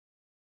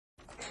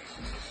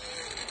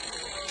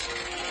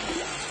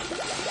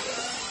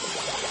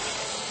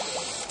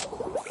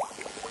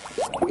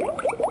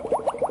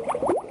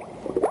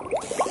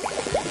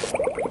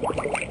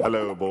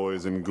Hello,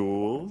 boys and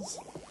ghouls,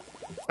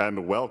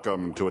 and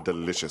welcome to a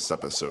delicious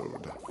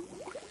episode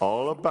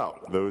all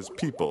about those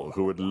people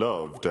who would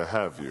love to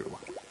have you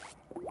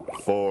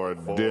for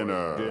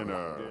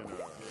dinner.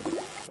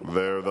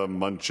 They're the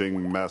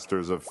munching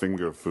masters of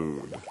finger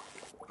food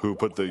who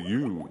put the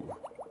you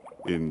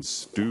in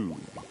stew.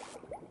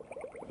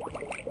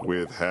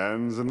 With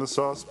hands in the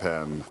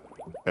saucepan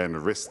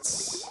and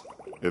wrists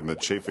in the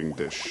chafing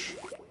dish.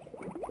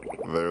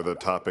 They're the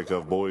topic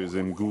of Boys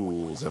and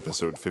Ghouls,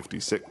 episode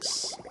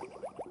 56.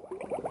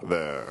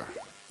 They're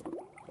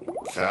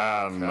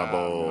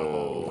cannibals.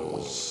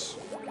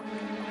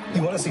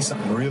 You want to see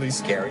something really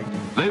scary?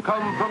 They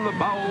come from the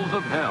bowels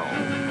of hell,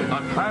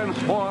 a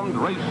transformed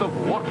race of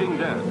walking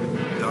dead.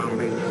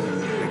 Dumping,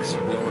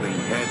 exploding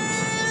heads.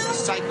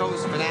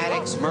 Psychos,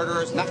 fanatics,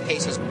 murderers,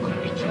 nutcases.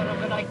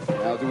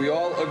 Now, do we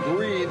all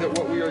agree that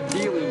what we are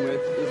dealing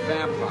with is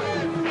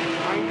vampires?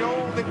 I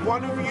know that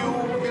one of you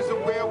is a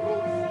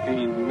werewolf.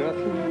 Ain't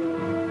nothing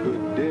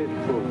but dead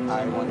folks.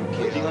 I want to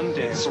kill The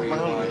undead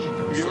surround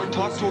me. You ever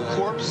talk to a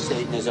corpse?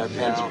 Satan is our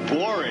pal.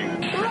 Boring. Blow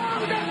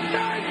the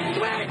third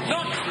switch!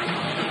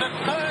 Not the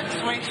third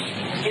switch!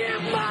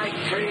 Give my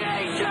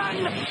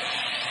creation life!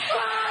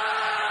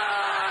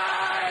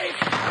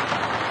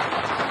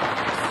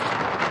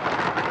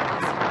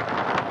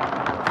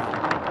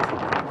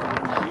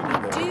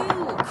 Do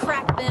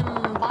crack them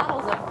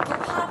bottles up. You're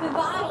popping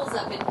bottles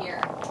up in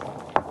here.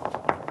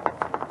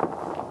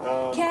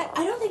 Kat,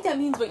 I don't think that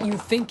means what you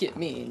think it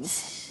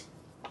means.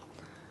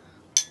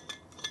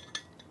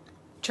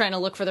 Trying to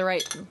look for the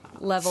right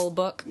level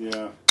book.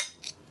 Yeah.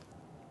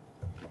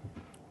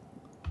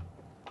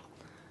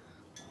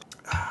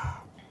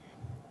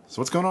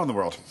 So what's going on in the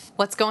world?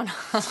 What's going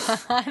on?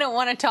 I don't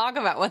want to talk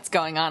about what's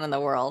going on in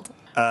the world.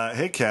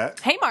 Hey, Kat.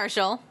 Hey,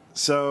 Marshall.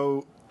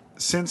 So,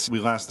 since we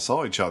last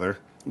saw each other,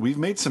 we've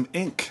made some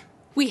ink.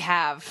 We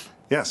have.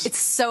 Yes. It's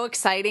so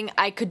exciting,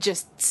 I could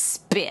just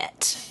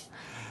spit.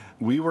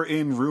 We were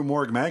in Rue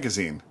Morgue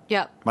magazine.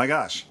 Yep, My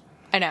gosh.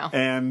 I know.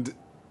 And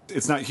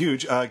it's not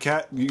huge.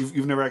 Kat,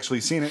 you've never actually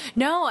seen it.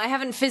 No, I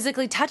haven't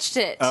physically touched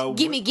it.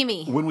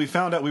 Gimme. When we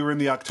found out we were in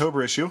the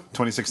October issue,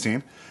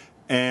 2016,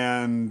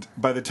 and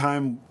by the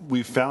time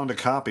we found a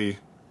copy,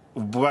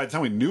 by the time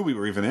we knew we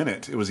were even in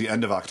it, it was the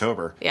end of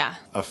October. Yeah.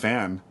 A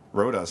fan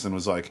wrote us and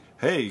was like,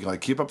 hey,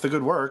 like, keep up the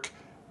good work.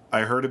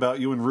 I heard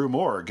about you in Rue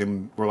Morgue.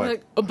 And we're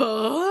like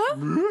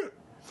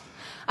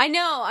I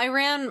know. I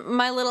ran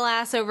my little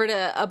ass over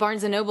to a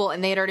Barnes & Noble,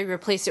 and they had already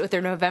replaced it with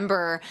their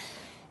November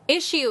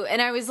issue.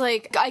 And I was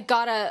like, I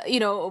got a,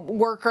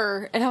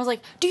 worker, and I was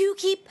like, do you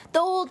keep the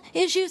old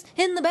issues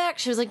in the back?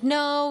 She was like,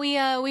 no,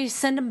 we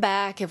send them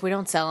back if we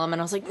don't sell them.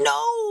 And I was like,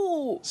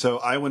 no! So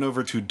I went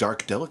over to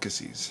Dark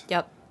Delicacies.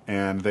 Yep.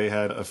 And they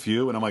had a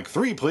few, and I'm like,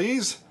 3,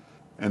 please.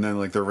 And then,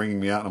 like, they're ringing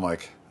me out, and I'm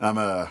like, I'm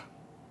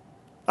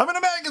in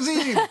a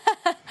magazine!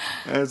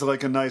 And it's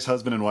like a nice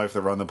husband and wife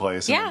that run the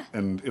place. And, Yeah.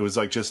 And it was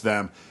like just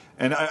them.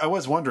 And I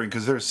was wondering,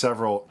 because there's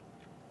several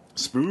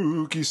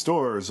spooky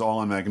stores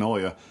all in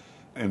Magnolia,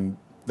 and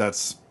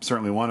that's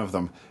certainly one of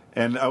them.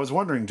 And I was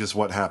wondering just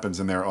what happens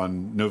in there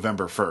on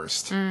November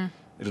 1st.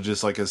 It'll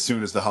just, like, as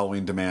soon as the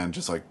Halloween demand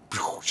just, like,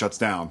 shuts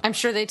down. I'm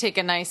sure they take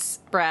a nice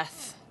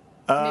breath.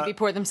 Maybe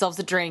pour themselves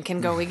a drink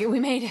and go, we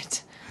made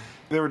it.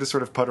 They were just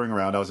sort of puttering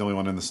around. I was the only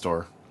one in the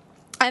store.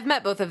 I've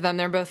met both of them.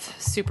 They're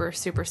both super,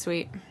 super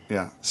sweet.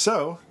 Yeah.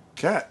 So,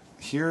 Kat,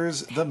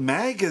 here's the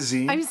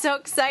magazine. I'm so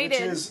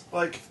excited. Which is,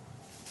 like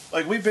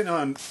we've been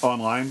on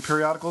online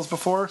periodicals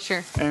before.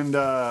 Sure. And,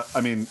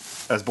 I mean,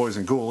 as Boys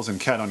and Ghouls and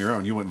Kat on your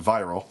own, you went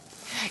viral.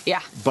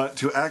 Yeah. But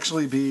to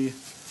actually be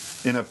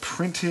in a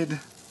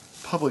printed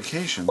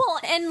publication. Well,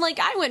 and, like,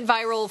 I went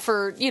viral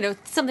for,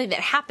 something that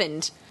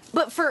happened.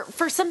 But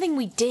for something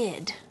we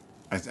did.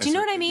 Do you know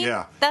what I mean?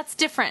 Yeah. That's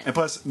different. And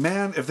plus,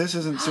 man, if this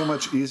isn't so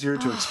much easier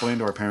to explain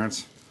to our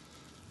parents.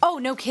 Oh,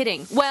 no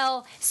kidding.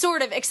 Well,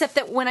 sort of, except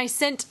that when I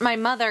sent my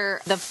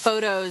mother the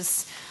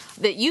photos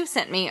that you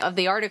sent me of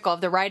the article,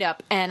 of the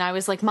write-up, and I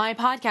was like, my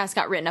podcast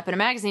got written up in a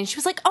magazine, she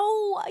was like,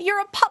 oh, you're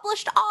a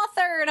published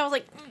author. And I was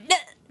like,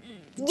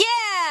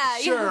 yeah.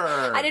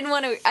 Sure. I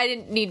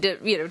didn't need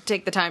to,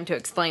 take the time to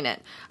explain it.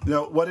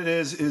 No, what it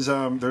is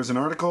there's an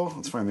article.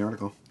 Let's find the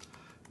article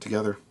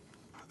together.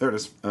 There it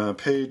is.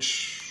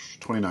 Page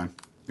 29.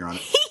 You're on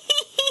it.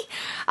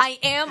 I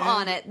am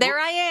on it. There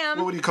I am.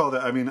 What would you call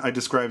that? I mean, I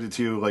described it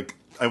to you, like,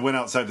 I went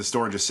outside the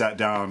store and just sat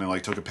down and,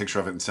 like, took a picture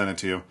of it and sent it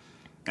to you.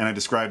 And I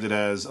described it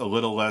as a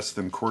little less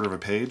than quarter of a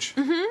page.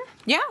 Mm-hmm.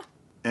 Yeah.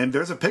 And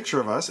there's a picture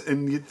of us,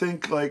 and you'd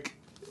think, like,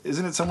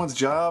 isn't it someone's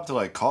job to,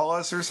 like, call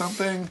us or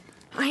something?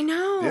 I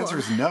know. The answer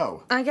is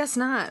no. I guess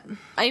not.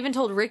 I even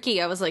told Ricky,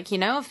 I was like,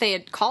 if they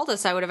had called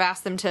us, I would have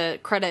asked them to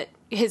credit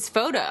his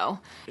photo.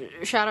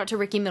 Shout out to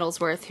Ricky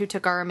Middlesworth, who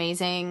took our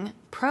amazing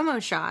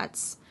promo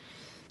shots.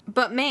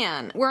 But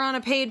man, we're on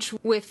a page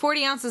with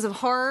 40 Ounces of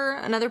Horror,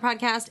 another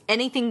podcast,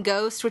 Anything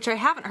Ghost, which I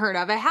haven't heard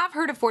of. I have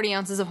heard of 40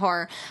 Ounces of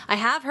Horror. I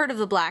have heard of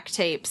the Black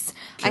Tapes.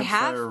 I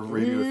have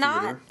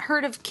not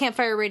heard of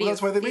Campfire Radio Theater. Well,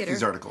 that's why they Theater. make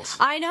these articles.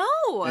 I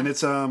know. And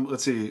it's,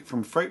 let's see,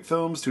 from fright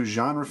films to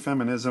genre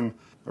feminism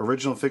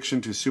original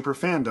fiction to super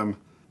fandom,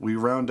 we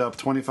round up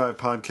 25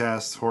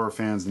 podcasts horror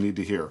fans need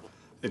to hear.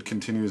 It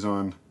continues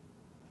on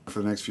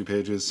for the next few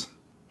pages.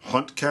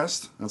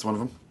 Huntcast, that's one of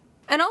them.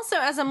 And also,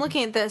 as I'm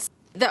looking at this,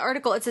 the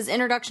article, it says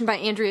introduction by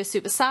Andrea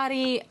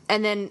Subasati,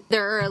 and then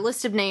there are a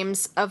list of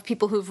names of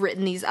people who've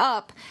written these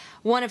up,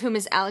 one of whom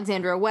is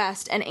Alexandra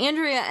West. And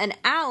Andrea and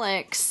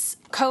Alex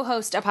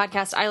co-host a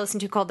podcast I listen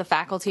to called The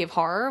Faculty of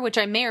Horror, which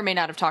I may or may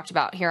not have talked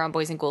about here on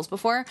Boys and Ghouls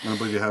before. I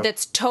believe you have.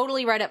 That's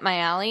totally right up my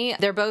alley.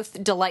 They're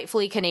both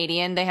delightfully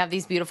Canadian. They have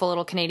these beautiful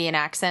little Canadian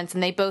accents,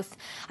 and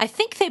I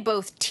think they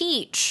both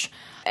teach.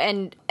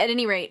 And at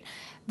any rate,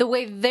 the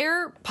way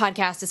their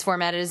podcast is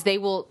formatted is they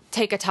will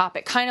take a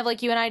topic, kind of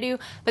like you and I do,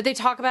 but they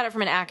talk about it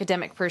from an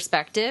academic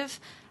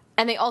perspective.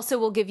 And they also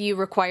will give you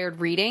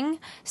required reading.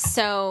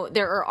 So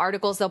there are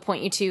articles they'll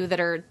point you to that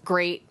are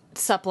great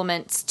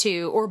supplements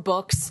to, or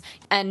books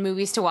and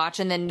movies to watch.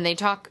 And then they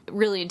talk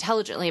really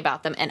intelligently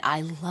about them. And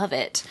I love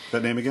it.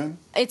 That name again?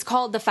 It's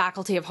called The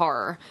Faculty of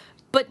Horror.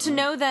 But to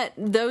know that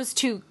those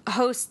two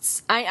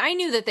hosts, I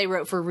knew that they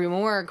wrote for Rue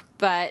Morgue,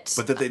 but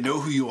that they know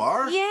who you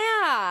are?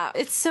 Yeah,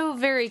 it's so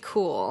very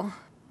cool.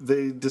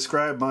 They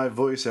describe my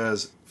voice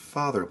as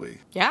fatherly.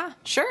 Yeah,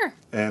 sure.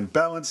 And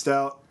balanced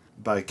out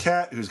by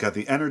Kat, who's got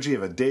the energy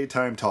of a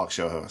daytime talk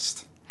show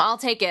host. I'll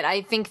take it.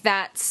 I think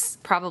that's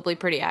probably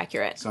pretty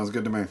accurate. Sounds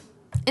good to me.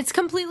 It's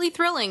completely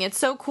thrilling. It's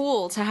so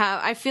cool to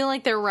have. I feel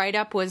like their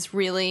write-up was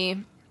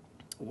really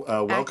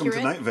welcome accurate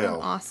to Night Vale.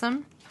 and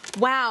awesome.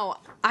 Wow.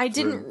 I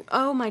didn't...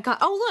 Oh, my God.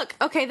 Oh, look.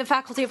 Okay, The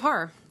Faculty of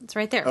Horror. It's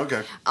right there.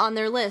 Okay. On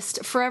their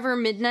list. Forever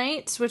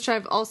Midnight, which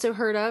I've also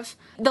heard of.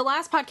 The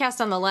last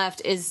podcast on the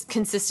left is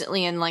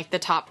consistently in, like, the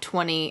top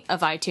 20 of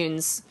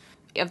iTunes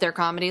of their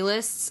comedy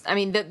lists. I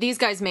mean, these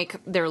guys make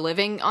their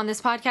living on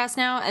this podcast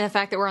now, and the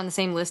fact that we're on the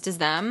same list as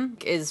them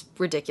is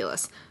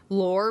ridiculous.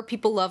 Lore.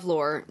 People love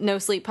Lore. No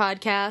Sleep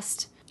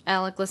Podcast.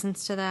 Alec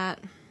listens to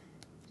that.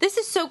 This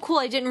is so cool.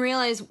 I didn't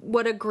realize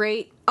what a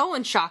great... Oh,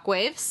 and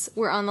Shockwaves.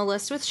 We're on the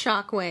list with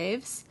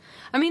Shockwaves.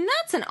 I mean,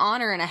 that's an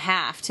honor and a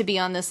half to be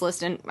on this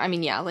list. And, I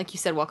mean, yeah, like you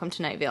said, welcome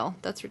to Night Vale.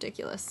 That's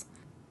ridiculous.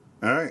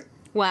 All right.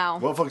 Wow.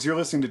 Well, folks, you're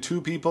listening to two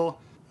people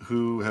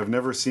who have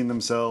never seen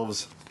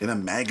themselves in a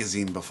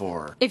magazine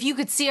before. If you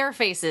could see our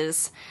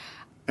faces.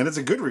 And it's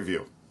a good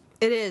review.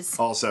 It is.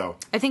 Also.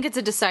 I think it's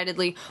a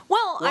decidedly...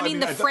 Well, I mean,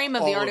 the frame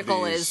of the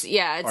article is...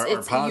 Yeah,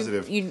 it's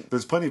positive.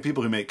 There's plenty of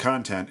people who make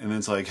content, and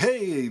it's like,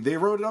 hey, they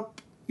wrote it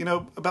up,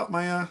 about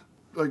my...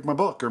 like my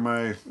book or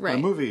my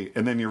movie,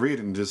 and then you read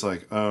it and just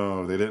like,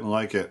 oh, they didn't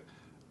like it.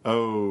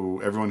 Oh,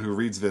 everyone who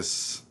reads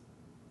this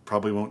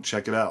probably won't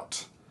check it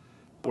out.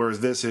 Whereas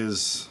this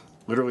is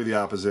literally the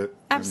opposite.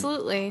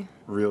 Absolutely.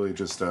 Really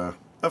just a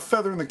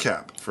feather in the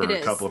cap for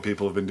a couple of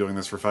people who've been doing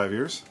this for 5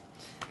 years.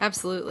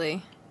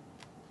 Absolutely.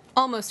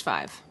 Almost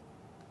 5.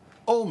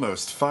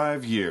 Almost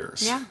 5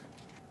 years. Yeah.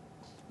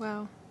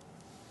 Wow.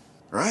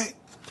 Right?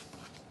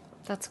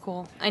 That's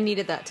cool. I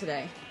needed that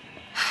today.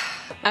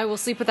 I will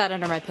sleep with that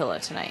under my pillow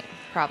tonight,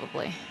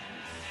 probably.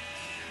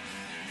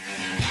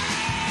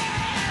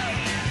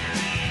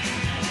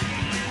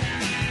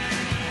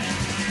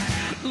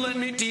 Let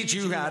me teach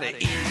you how to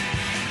eat.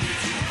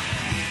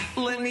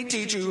 Let me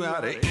teach you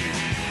how to eat.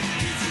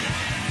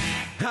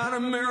 How to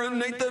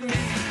marinate the meat.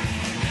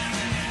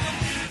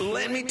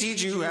 Let me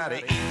teach you how to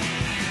eat.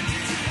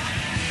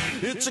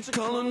 It's a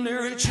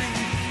culinary treat.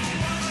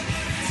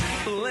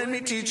 Let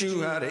me teach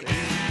you how to eat.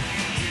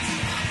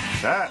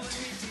 That.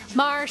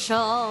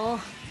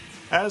 Marshall.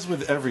 As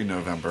with every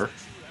November,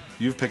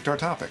 you've picked our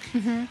topic.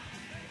 Mm-hmm.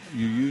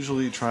 You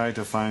usually try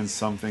to find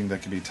something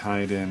that can be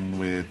tied in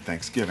with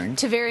Thanksgiving.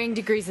 To varying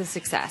degrees of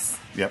success.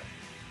 Yep.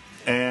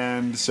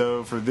 And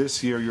so for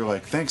this year, you're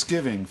like,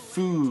 Thanksgiving,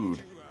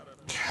 food,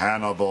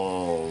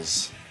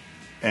 cannibals.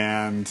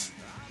 And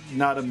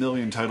not a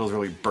million titles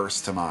really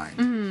burst to mind.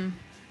 Mm-hmm.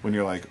 When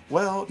you're like,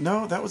 well,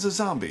 no, that was a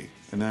zombie.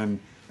 And then,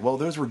 well,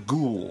 those were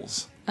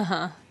ghouls.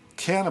 Uh-huh.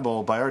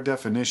 Cannibal, by our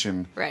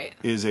definition,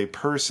 is a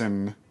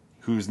person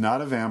who's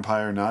not a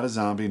vampire, not a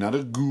zombie, not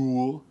a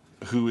ghoul,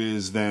 who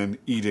is then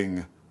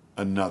eating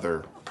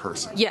another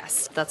person.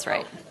 Yes, that's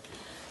right.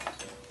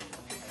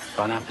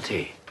 Bon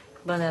appetit.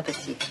 Bon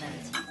appetit.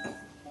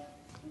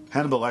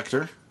 Hannibal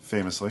Lecter,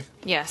 famously.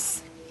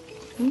 Yes.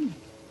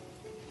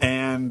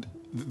 And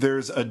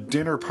there's a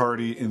dinner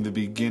party in the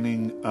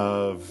beginning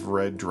of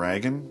Red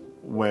Dragon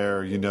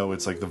where,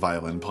 it's like the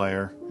violin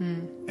player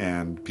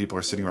and people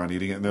are sitting around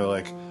eating it and they're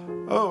like,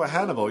 oh, a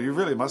Hannibal, you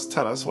really must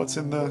tell us what's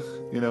in the,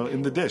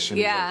 in the dish. And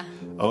yeah.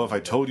 Like, oh, if I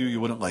told you, you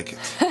wouldn't like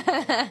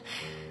it.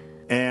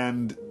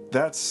 And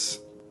that's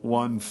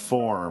one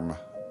form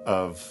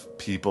of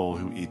people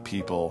who eat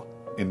people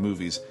in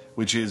movies,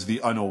 which is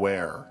the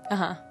unaware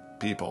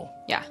people.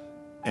 Yeah.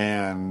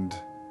 And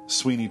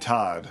Sweeney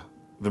Todd,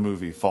 the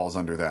movie, falls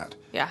under that.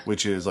 Yeah.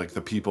 Which is like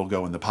the people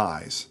go in the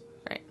pies.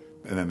 Right.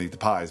 And then they eat the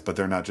pies, but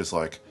they're not just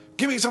like,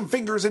 give me some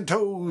fingers and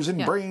toes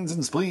and brains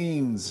and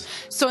spleens.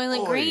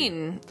 Soylent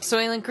Green.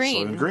 Soylent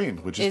Green,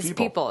 which is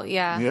people.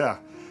 Yeah. Yeah.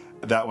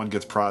 That one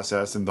gets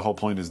processed, and the whole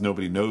point is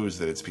nobody knows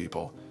that it's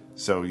people.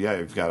 So, yeah,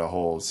 you've got a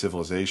whole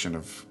civilization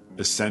of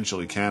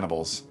essentially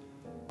cannibals,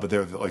 but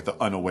they're like the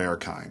unaware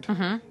kind.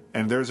 Mm-hmm.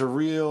 And there's a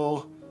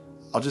real,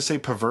 I'll just say,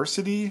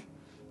 perversity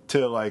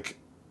to like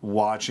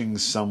watching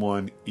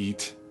someone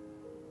eat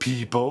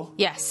people.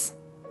 Yes.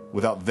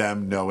 Without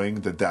them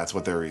knowing that that's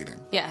what they're eating.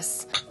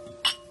 Yes.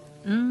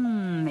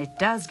 It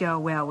does go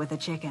well with the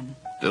chicken.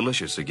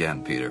 Delicious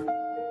again, Peter.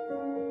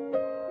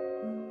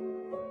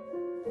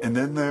 And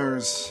then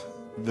there's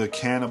the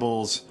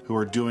cannibals who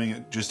are doing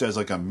it just as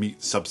like a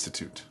meat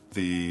substitute.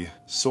 The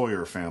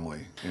Sawyer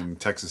family in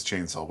Texas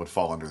Chainsaw would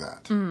fall under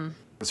that.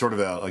 It's sort of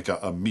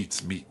a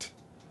meat's meat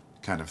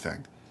kind of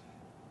thing.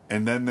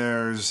 And then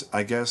there's,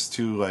 I guess,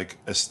 to like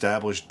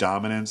establish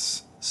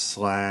dominance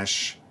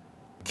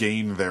 /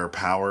 gain their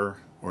power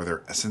or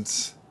their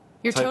essence.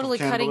 You're totally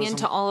cutting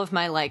into all of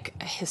my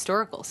like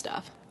historical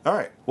stuff. All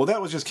right. Well,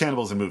 that was just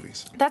cannibals in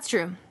movies. That's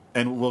true.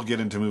 And we'll get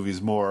into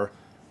movies more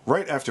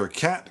right after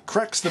Kat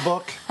cracks the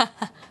book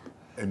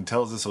and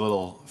tells us a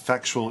little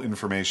factual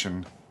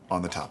information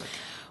on the topic.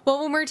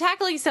 Well, when we're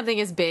tackling something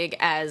as big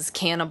as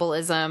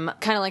cannibalism,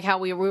 kind of like how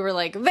we were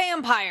like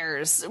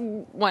vampires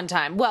one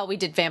time. Well, we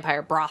did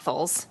vampire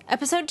brothels,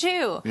 episode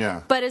 2.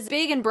 Yeah. But as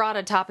big and broad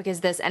a topic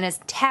as this, and as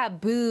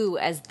taboo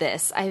as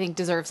this, I think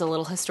deserves a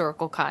little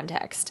historical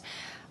context.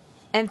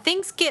 And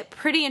things get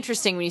pretty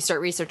interesting when you start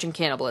researching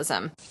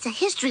cannibalism. It's a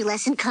history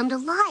lesson come to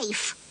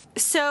life.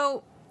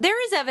 So,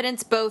 there is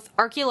evidence, both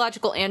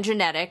archaeological and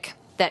genetic,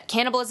 that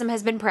cannibalism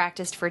has been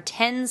practiced for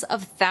tens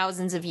of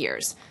thousands of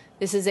years.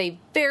 This is a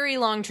very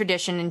long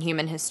tradition in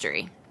human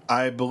history.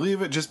 I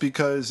believe it just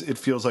because it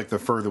feels like the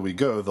further we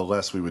go, the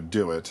less we would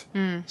do it.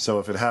 So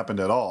if it happened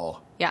at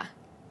all, yeah,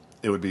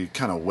 it would be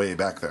kind of way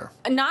back there.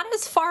 Not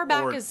as far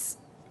back or as...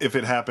 if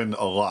it happened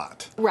a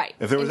lot. Right.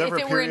 If there was ever a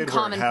period where it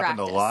happened practice.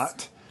 A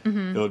lot,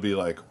 it would be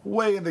like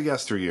way in the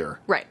yesteryear.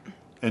 Right.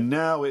 And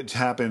now it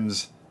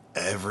happens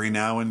every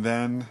now and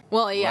then.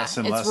 Well, yeah, less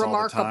and it's less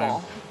remarkable. All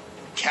the time.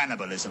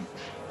 Cannibalism.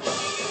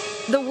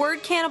 The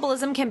word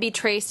cannibalism can be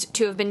traced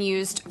to have been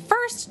used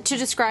first to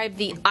describe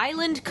the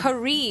island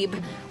Carib,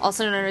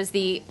 also known as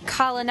the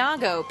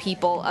Kalinago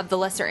people of the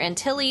Lesser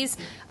Antilles,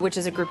 which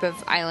is a group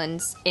of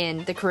islands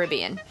in the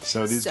Caribbean.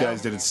 So these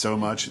guys did it so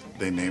much,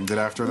 they named it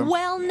after them?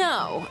 Well,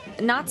 no,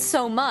 not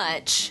so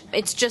much.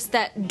 It's just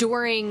that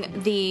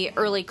during the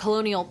early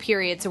colonial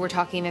period, so we're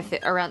talking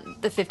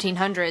around the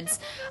 1500s,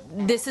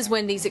 this is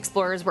when these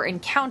explorers were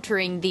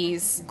encountering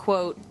these,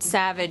 quote,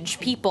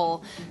 savage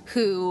people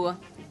who...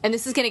 And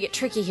this is going to get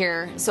tricky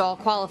here, so I'll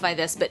qualify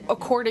this, but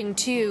according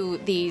to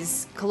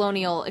these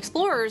colonial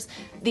explorers,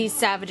 these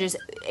savages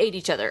ate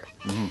each other.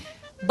 Mm-hmm.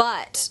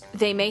 But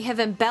they may have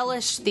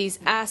embellished these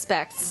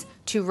aspects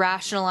to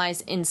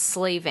rationalize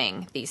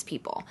enslaving these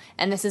people.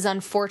 And this is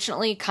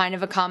unfortunately kind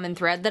of a common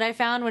thread that I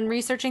found when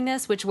researching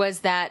this, which was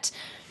that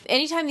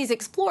anytime these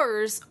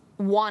explorers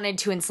wanted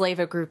to enslave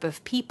a group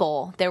of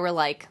people, they were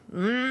like,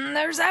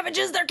 they're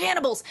savages, they're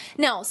cannibals.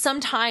 No,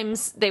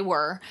 sometimes they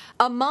were.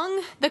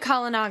 Among the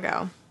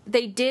Kalinago,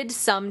 they did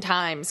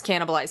sometimes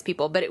cannibalize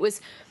people, but it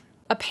was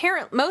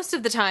apparent most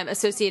of the time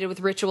associated with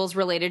rituals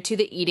related to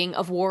the eating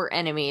of war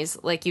enemies,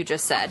 like you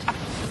just said.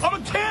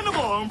 I'm a cannibal,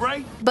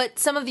 hombre! But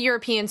some of the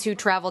Europeans who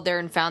traveled there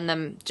and found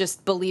them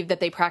just believed that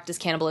they practiced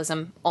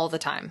cannibalism all the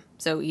time.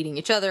 So eating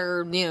each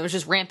other, it was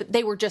just rampant.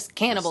 They were just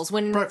cannibals.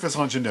 When breakfast,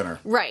 lunch, and dinner.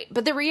 Right.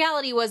 But the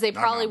reality was they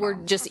probably were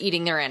just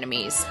eating their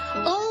enemies.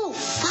 Oh,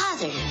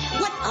 Father,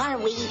 what are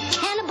we,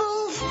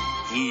 cannibals?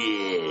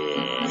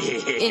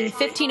 In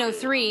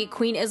 1503,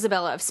 Queen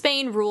Isabella of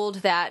Spain ruled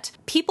that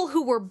people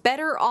who were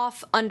better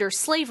off under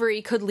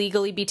slavery could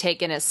legally be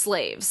taken as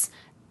slaves.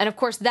 And of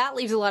course, that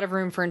leaves a lot of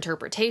room for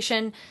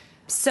interpretation.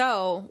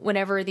 So,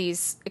 whenever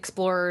these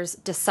explorers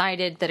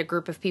decided that a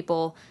group of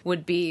people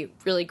would be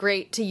really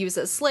great to use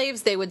as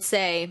slaves, they would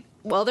say,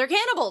 well, they're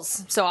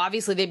cannibals, so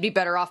obviously they'd be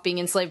better off being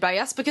enslaved by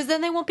us because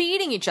then they won't be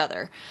eating each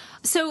other.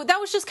 So that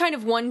was just kind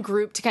of one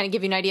group to kind of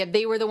give you an idea.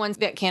 They were the ones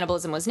that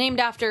cannibalism was named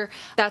after.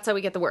 That's how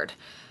we get the word.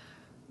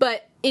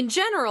 But in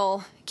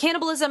general,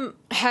 cannibalism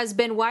has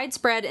been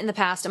widespread in the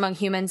past among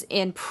humans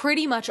in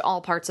pretty much all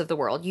parts of the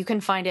world. You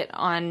can find it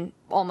on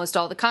almost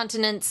all the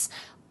continents,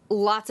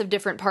 lots of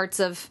different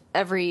parts of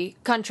every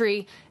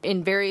country,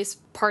 in various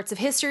parts of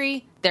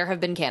history. There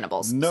have been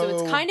cannibals. So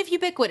it's kind of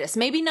ubiquitous.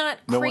 Maybe not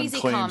crazy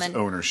common. No one claims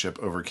ownership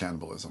over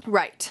cannibalism.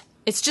 Right.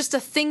 It's just a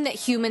thing that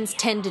humans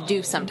tend to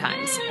do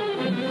sometimes.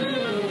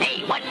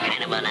 Hey, what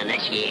kind of an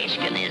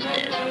initiation is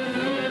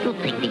this?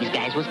 You'd think these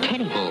guys was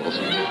cannibals.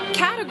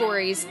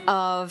 Categories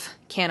of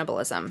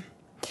cannibalism.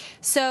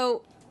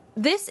 So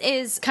this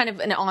is kind of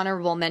an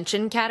honorable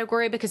mention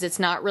category because it's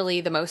not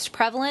really the most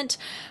prevalent,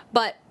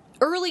 but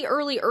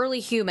early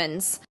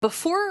humans,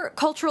 before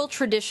cultural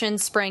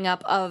traditions sprang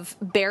up of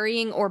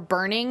burying or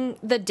burning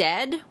the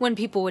dead when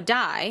people would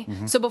die,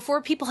 so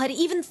before people had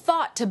even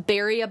thought to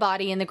bury a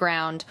body in the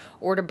ground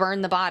or to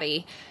burn the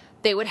body,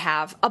 they would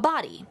have a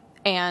body,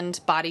 and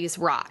bodies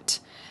rot.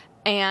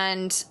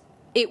 And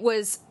it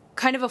was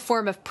kind of a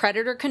form of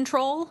predator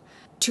control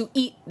to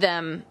eat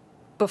them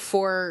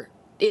before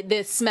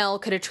the smell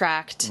could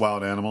attract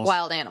wild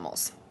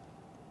animals.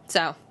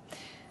 So,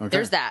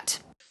 there's that.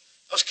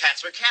 Those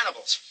cats are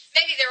cannibals.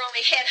 Maybe they're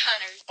only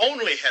headhunters.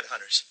 Only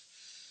headhunters.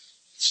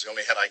 It's the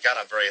only head I got.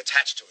 I'm very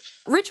attached to it.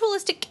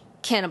 Ritualistic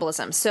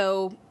cannibalism.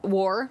 So,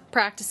 war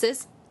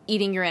practices,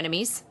 eating your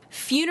enemies.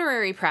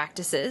 Funerary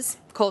practices,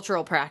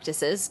 cultural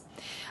practices.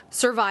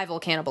 Survival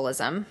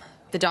cannibalism.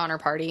 The Donner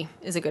Party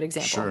is a good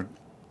example. Sure.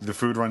 The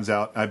food runs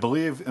out. I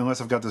believe,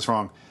 unless I've got this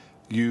wrong,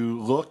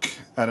 you look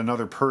at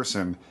another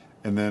person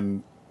and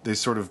then they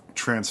sort of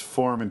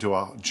transform into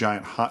a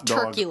giant hot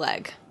dog. Turkey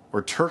leg.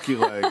 Or turkey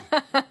leg,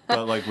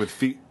 but like with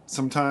feet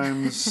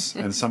sometimes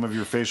and some of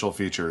your facial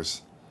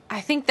features.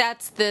 I think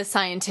that's the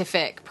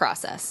scientific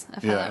process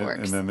of how that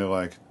works. And then they're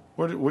like,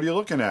 what are you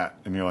looking at?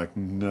 And you're like,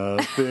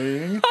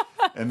 nothing.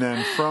 And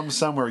then from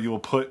somewhere you will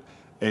put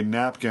a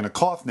napkin, a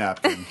cloth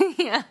napkin,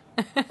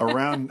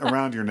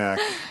 around your neck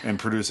and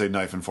produce a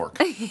knife and fork.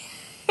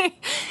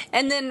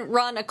 And then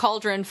run a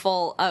cauldron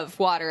full of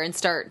water and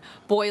start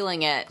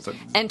boiling it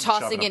and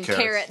tossing in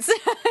carrots.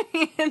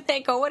 And they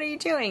go, what are you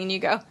doing? And you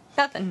go,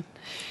 nothing.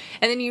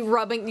 And then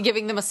you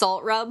giving them a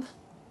salt rub.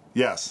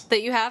 Yes.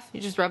 That you have.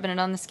 You're just rubbing it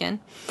on the skin.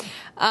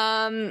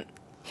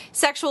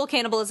 Sexual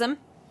cannibalism.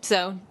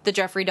 So, the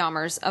Jeffrey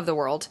Dahmers of the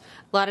world.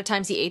 A lot of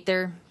times he ate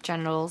their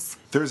genitals.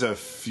 There's a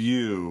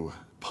few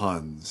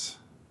puns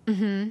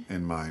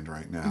in mind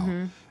right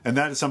now. And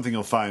that is something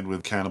you'll find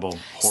with cannibal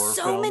horror films.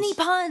 So many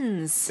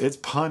puns. It's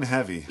pun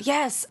heavy.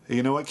 Yes.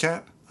 You know what,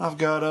 Kat? I've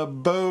got a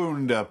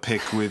bone to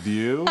pick with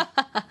you.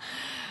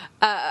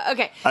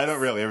 Okay. I don't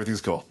really.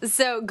 Everything's cool.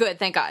 So, good.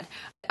 Thank God.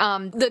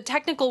 The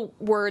technical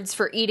words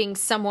for eating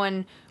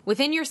someone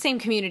within your same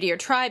community or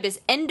tribe is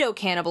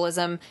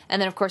endocannibalism,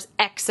 and then, of course,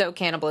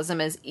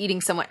 exocannibalism is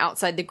eating someone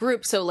outside the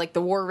group, so like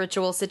the war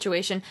ritual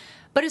situation.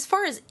 But as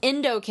far as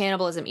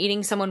endocannibalism,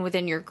 eating someone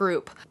within your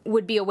group,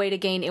 would be a way to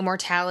gain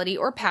immortality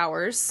or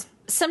powers.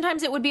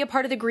 Sometimes it would be a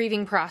part of the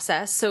grieving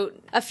process, so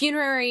a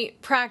funerary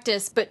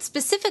practice, but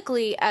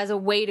specifically as a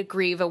way to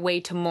grieve, a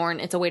way to mourn,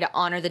 it's a way to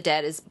honor the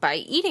dead is by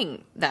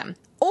eating them.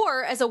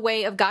 Or as a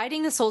way of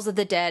guiding the souls of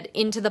the dead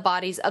into the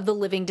bodies of the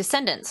living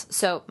descendants.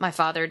 So my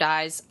father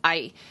dies,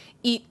 I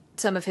eat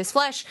some of his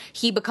flesh,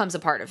 he becomes a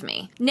part of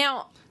me.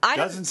 Now,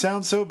 Doesn't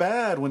sound so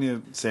bad when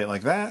you say it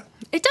like that.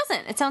 It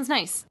doesn't. It sounds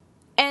nice.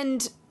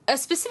 And a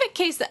specific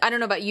case that, I don't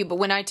know about you, but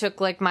when I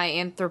took like my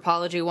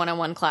anthropology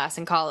 101 class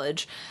in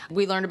college,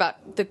 we learned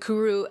about the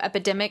Kuru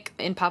epidemic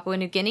in Papua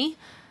New Guinea.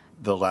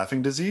 The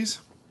laughing disease?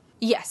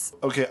 Yes.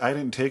 Okay, I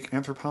didn't take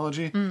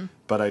anthropology,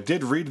 but I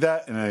did read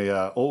that in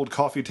a old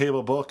coffee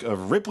table book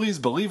of Ripley's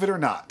Believe It or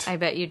Not. I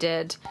bet you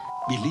did.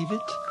 Believe it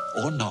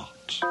or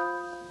not.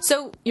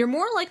 So you're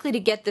more likely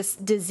to get this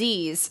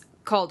disease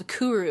called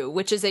Kuru,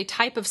 which is a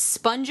type of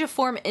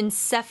spongiform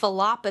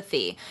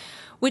encephalopathy,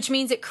 which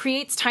means it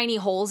creates tiny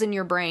holes in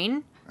your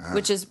brain,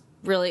 which is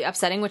really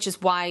upsetting, which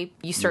is why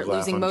you start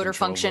losing motor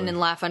function and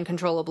laugh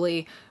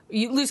uncontrollably.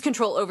 You lose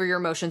control over your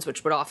emotions,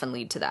 which would often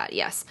lead to that,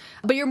 yes.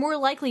 But you're more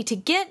likely to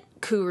get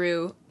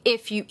Kuru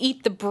if you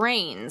eat the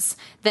brains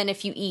than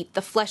if you eat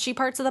the fleshy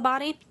parts of the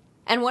body.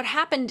 And what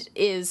happened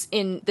is,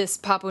 in this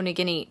Papua New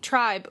Guinea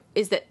tribe,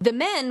 is that the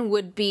men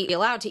would be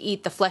allowed to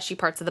eat the fleshy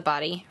parts of the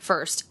body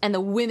first, and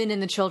the women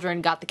and the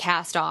children got the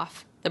cast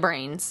off, the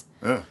brains.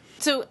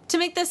 So, to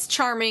make this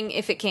charming,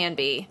 if it can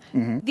be,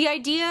 the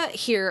idea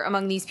here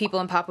among these people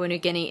in Papua New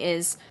Guinea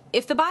is,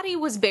 if the body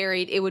was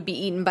buried, it would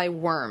be eaten by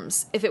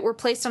worms. If it were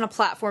placed on a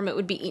platform, it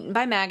would be eaten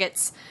by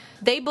maggots.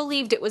 They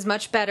believed it was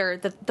much better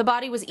that the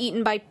body was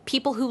eaten by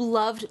people who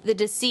loved the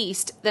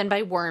deceased than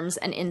by worms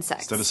and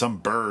insects. Instead of some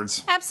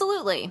birds.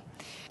 Absolutely.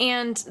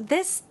 And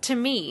this, to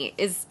me,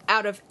 is,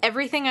 out of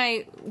everything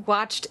I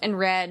watched and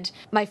read,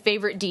 my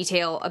favorite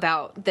detail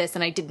about this,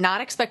 and I did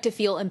not expect to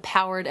feel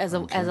empowered as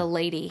a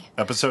lady.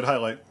 Episode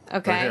highlight.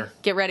 Okay, right here.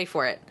 Get ready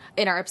for it.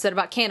 In our episode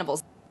about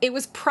cannibals. It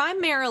was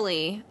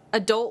primarily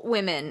adult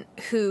women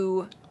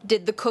who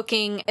did the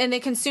cooking, and they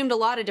consumed a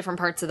lot of different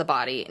parts of the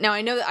body. Now,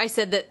 I know that I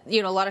said that,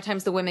 a lot of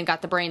times the women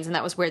got the brains, and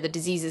that was where the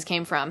diseases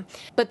came from.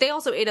 But they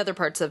also ate other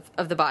parts of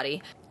the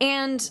body.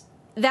 And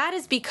that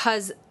is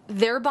because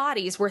their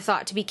bodies were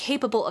thought to be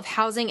capable of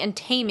housing and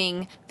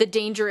taming the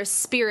dangerous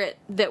spirit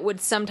that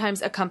would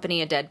sometimes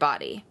accompany a dead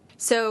body.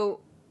 So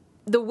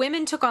the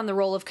women took on the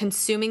role of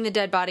consuming the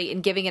dead body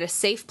and giving it a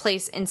safe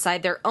place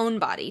inside their own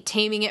body,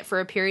 taming it for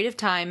a period of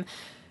time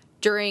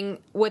during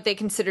what they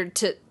considered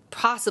to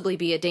possibly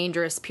be a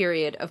dangerous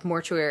period of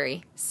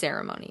mortuary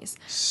ceremonies.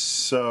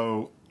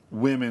 So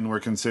women were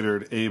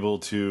considered able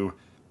to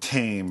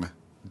tame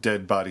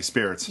dead body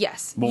spirits.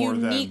 Yes, more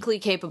uniquely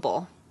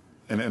capable.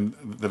 And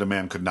that a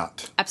man could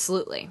not.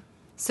 Absolutely.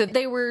 So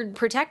they were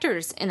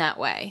protectors in that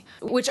way,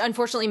 which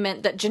unfortunately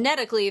meant that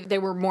genetically they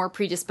were more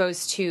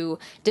predisposed to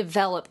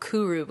develop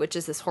Kuru, which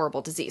is this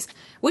horrible disease,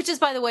 which is,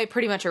 by the way,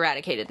 pretty much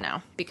eradicated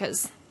now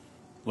because...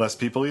 Less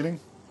people eating?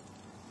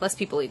 Less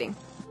people eating.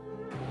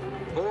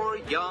 4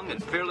 young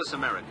and fearless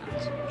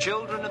Americans,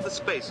 children of the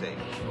space age,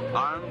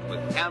 armed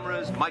with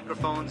cameras,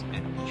 microphones,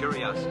 and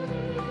curiosity.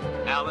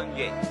 Alan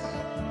Yates,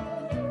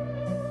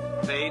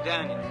 Faye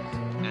Daniels,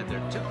 and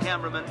their 2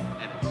 cameramen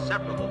and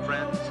inseparable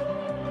friends,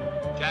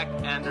 Jack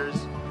Anders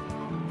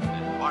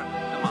and Mark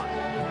DeMont.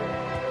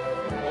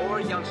 4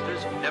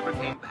 youngsters who never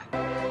came back.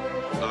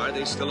 Are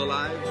they still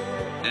alive?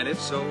 And if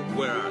so,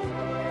 where are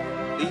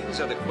they?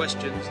 These are the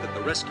questions that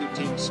the rescue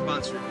team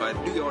sponsored by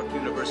New York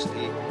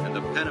University and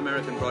the Pan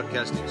American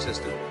Broadcasting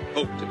System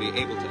hope to be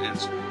able to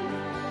answer.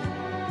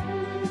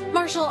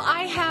 Marshall,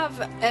 I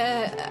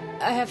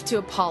have to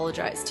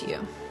apologize to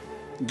you.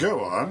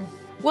 Go on.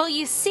 Well,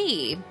 you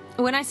see,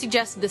 when I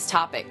suggested this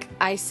topic,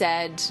 I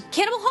said,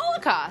 Cannibal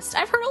Holocaust.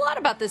 I've heard a lot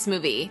about this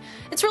movie.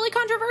 It's really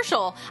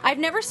controversial. I've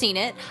never seen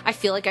it. I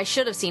feel like I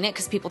should have seen it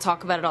because people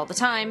talk about it all the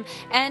time.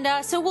 And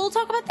so we'll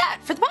talk about that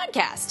for the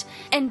podcast.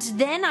 And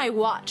then I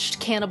watched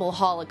Cannibal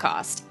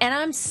Holocaust. And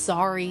I'm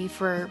sorry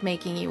for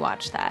making you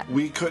watch that.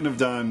 We couldn't have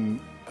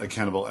done a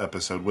Cannibal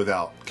episode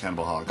without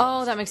Cannibal Holocaust.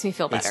 Oh, that makes me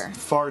feel better. It's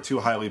far too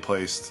highly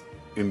placed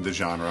in the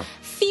genre.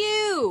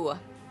 Phew!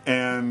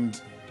 And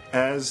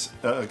as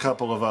a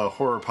couple of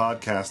horror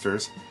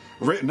podcasters,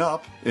 written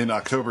up in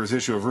October's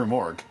issue of Rue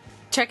Morgue.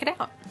 Check it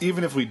out.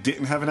 Even if we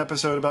didn't have an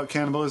episode about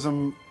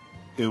cannibalism,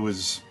 it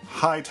was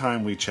high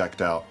time we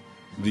checked out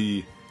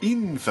the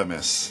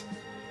infamous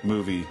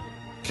movie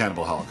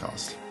Cannibal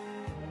Holocaust.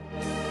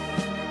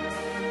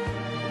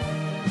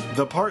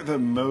 The part that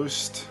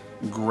most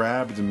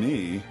grabbed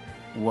me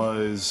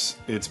was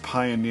its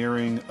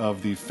pioneering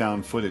of the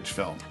found footage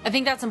film. I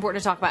think that's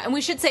important to talk about. And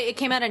we should say it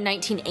came out in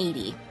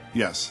 1980.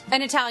 Yes.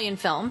 An Italian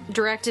film,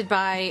 directed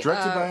by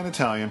an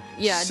Italian.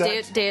 Yeah,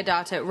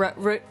 Deodato.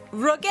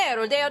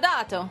 Ruggero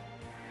Deodato.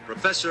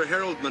 Professor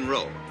Harold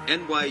Monroe,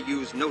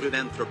 NYU's noted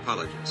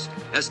anthropologist,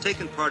 has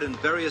taken part in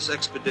various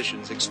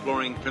expeditions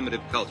exploring primitive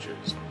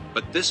cultures,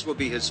 but this will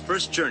be his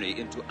first journey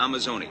into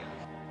Amazonia.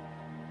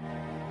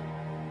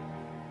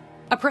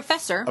 A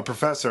professor.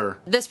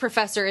 This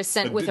professor is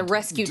sent with a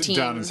rescue team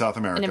down in South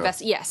America.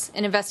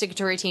 An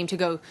investigatory team to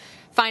go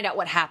find out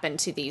what happened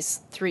to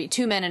these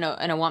two men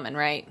and a woman,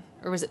 right?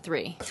 Or was it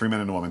three? 3 men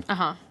and a woman.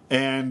 Uh-huh.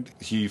 And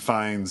he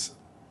finds,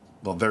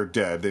 well, they're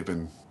dead. They've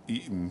been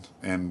eaten,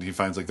 and he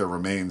finds like their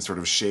remains sort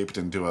of shaped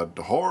into a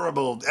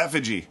horrible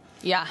effigy.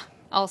 Yeah,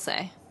 I'll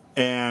say.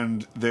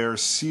 And their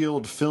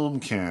sealed film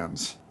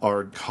cans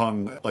are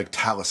hung like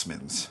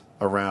talismans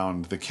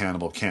around the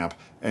cannibal camp,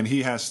 and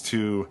he has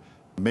to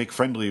make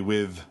friendly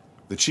with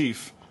the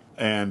chief,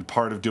 and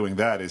part of doing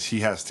that is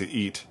he has to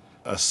eat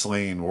a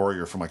slain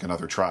warrior from like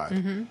another tribe.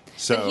 Mm-hmm.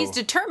 So but he's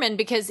determined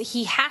because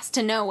he has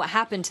to know what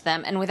happened to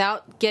them, and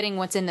without getting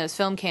what's in those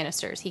film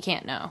canisters, he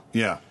can't know.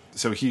 Yeah,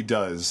 so he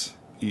does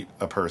eat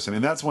a person,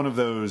 and that's one of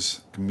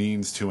those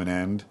means to an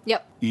end.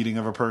 Yep. Eating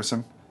of a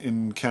person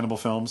in cannibal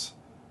films.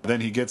 Then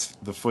he gets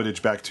the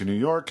footage back to New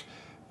York,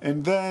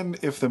 and then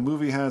if the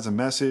movie has a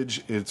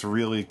message, it's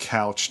really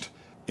couched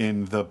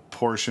in the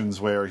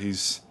portions where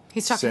he's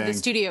talking saying, to the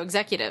studio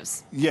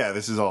executives. Yeah,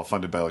 this is all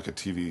funded by like a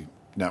TV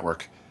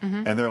network.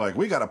 Mm-hmm. And they're like,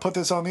 we got to put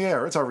this on the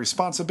air. It's our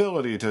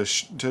responsibility to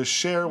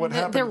share what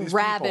happened to these people.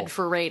 They're rabid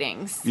for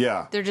ratings.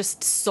 Yeah. They're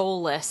just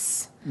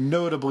soulless.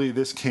 Notably,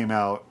 this came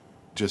out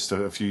just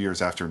a few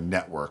years after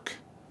Network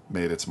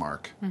made its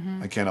mark.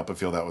 Mm-hmm. I can't help but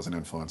feel that was an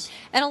influence.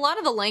 And a lot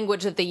of the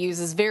language that they use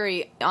is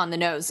very on the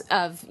nose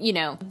of,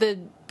 the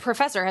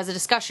professor has a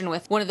discussion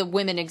with one of the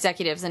women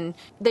executives, and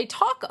they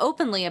talk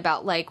openly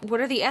about, like,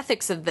 what are the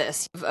ethics of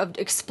this, of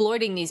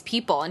exploiting these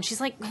people? And she's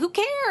like, who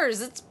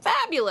cares? It's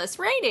fabulous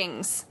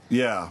ratings.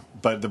 Yeah,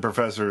 but the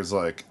professor is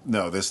like,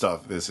 no, this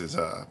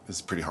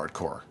is pretty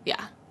hardcore.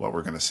 Yeah. What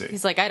we're going to see.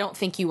 He's like, I don't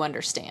think you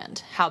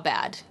understand how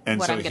bad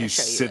what I'm going to show you is. And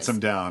so he sits him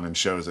down and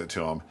shows it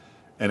to him.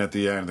 And at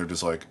the end, they're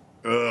just like,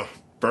 ugh,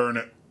 burn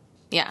it.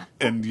 Yeah.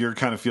 And you're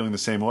kind of feeling the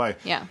same way.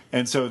 Yeah.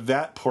 And so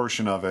that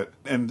portion of it,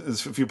 and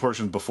there's a few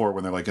portions before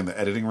when they're like in the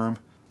editing room,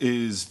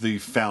 is the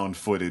found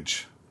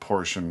footage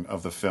portion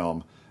of the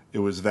film. It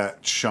was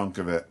that chunk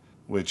of it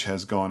which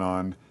has gone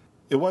on.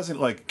 It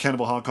wasn't like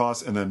Cannibal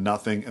Holocaust and then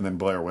nothing and then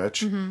Blair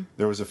Witch. Mm-hmm.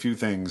 There was a few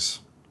things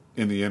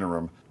in the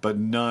interim, but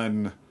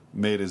none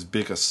made as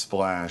big a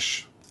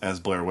splash as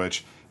Blair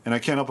Witch. And I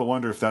can't help but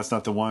wonder if that's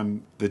not the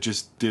one that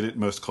just did it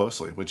most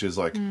closely, which is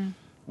like,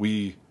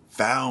 we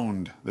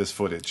found this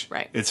footage.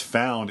 Right. It's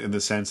found in the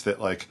sense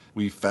that, like,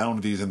 we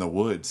found these in the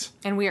woods.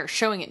 And we are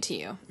showing it to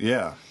you.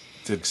 Yeah.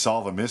 To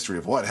solve a mystery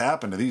of what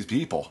happened to these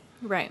people.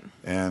 Right.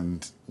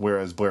 And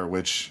whereas Blair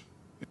Witch,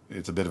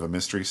 it's a bit of a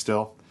mystery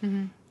still,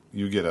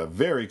 you get a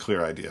very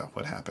clear idea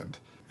what happened.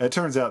 It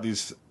turns out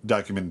these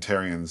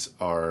documentarians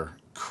are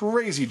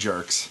crazy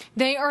jerks.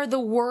 They are the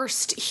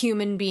worst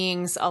human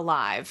beings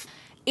alive.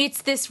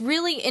 It's this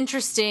really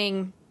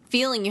interesting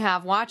feeling you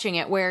have watching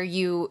it, where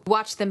you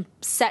watch them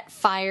set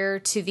fire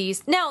to these.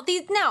 These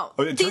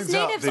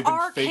natives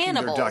are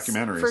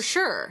cannibals, for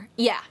sure.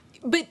 Yeah,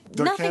 but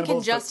nothing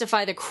can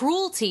justify the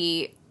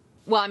cruelty.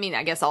 Well, I mean,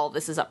 I guess all of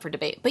this is up for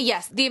debate. But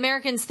yes, the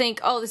Americans think,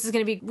 oh, this is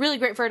going to be really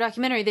great for a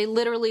documentary. They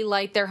literally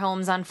light their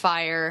homes on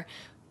fire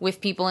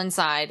with people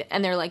inside,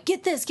 and they're like,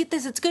 get this,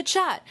 it's a good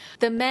shot.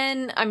 The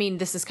men, I mean,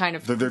 this is kind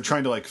of... They're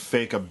trying to, like,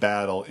 fake a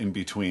battle in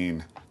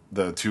between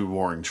the two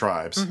warring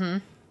tribes. Mm-hmm.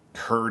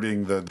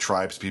 Herding the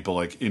tribes people,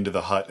 like, into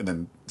the hut and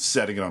then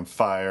setting it on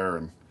fire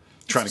and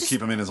trying to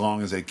keep them in as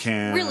long as they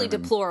can. Really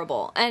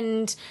deplorable.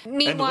 And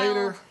meanwhile... And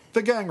later,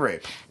 The gang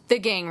rape. The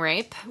gang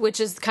rape, which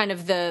is kind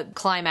of the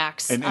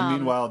climax. And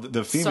meanwhile,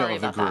 the female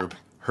of the group,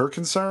 her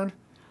concern,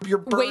 you're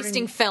burning,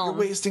 wasting film.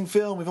 You're wasting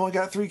film. We've only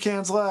got 3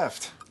 cans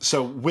left.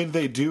 So when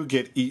they do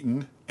get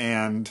eaten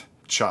and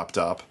chopped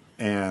up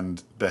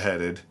and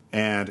beheaded,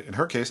 and in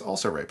her case,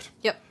 also raped.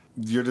 Yep.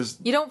 You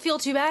don't feel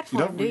too bad for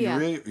them, do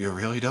you? You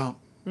really don't.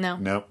 No.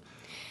 Nope.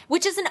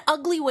 Which is an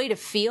ugly way to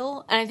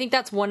feel, and I think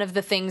that's one of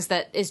the things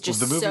that is just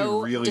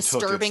so really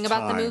disturbing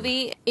about the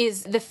movie,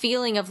 is the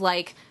feeling of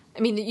like, I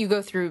mean, you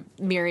go through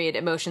myriad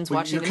emotions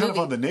watching the movie. You're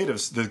kind of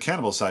on the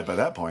cannibal side by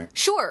that point.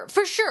 Sure,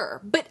 for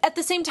sure. But at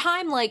the same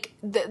time, like,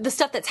 the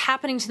stuff that's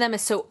happening to them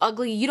is so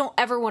ugly, you don't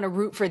ever want to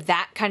root for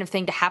that kind of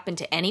thing to happen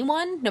to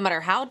anyone, no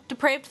matter how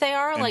depraved they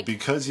are. And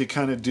because you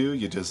kind of do,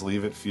 you just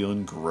leave it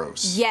feeling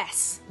gross.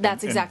 Yes,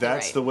 that's exactly right.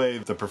 And that's the way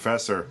the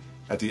professor,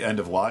 at the end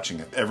of watching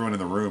it, everyone in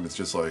the room is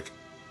just like,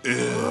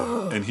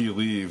 ugh, and he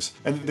leaves.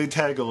 And they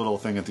tag a little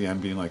thing at the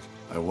end being like,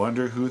 I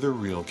wonder who the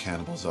real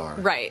cannibals are.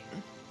 Right.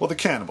 Well, the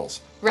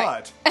cannibals.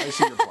 Right. But I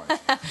see your point.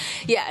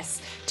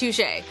 Yes.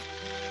 Touché.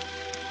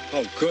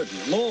 Oh, good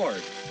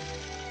Lord.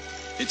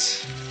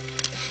 It's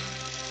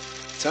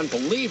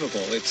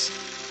unbelievable.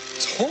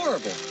 It's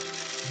horrible.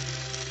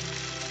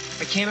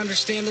 I can't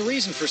understand the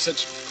reason for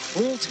such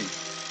cruelty.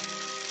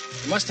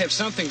 It must have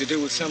something to do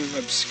with some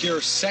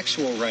obscure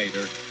sexual rite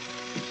or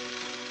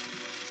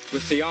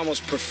with the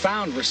almost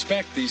profound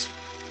respect these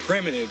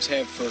primitives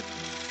have for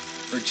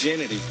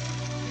virginity.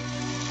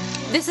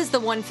 This is the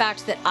one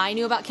fact that I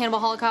knew about Cannibal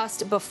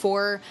Holocaust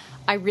before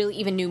I really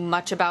even knew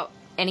much about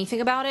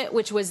anything about it,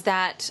 which was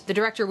that the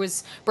director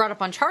was brought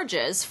up on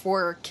charges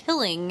for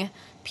killing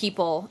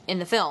people in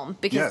the film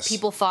because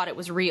people thought it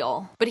was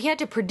real. But he had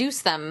to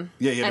produce them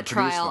at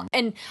trial.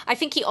 And I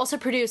think he also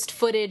produced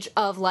footage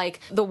of,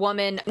 like, the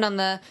woman on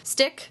the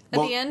stick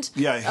at the end.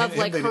 Yeah, of,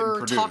 like,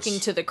 her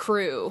talking to the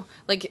crew.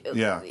 Like,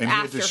 yeah, and he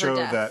had to show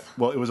that,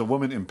 well, it was a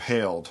woman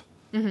impaled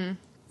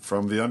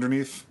from the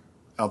underneath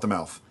out the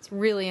mouth. It's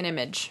really an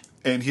image.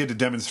 And he had to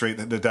demonstrate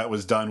that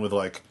was done with,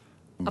 like,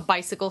 a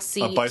bicycle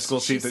seat. A bicycle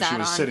seat that she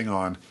was sitting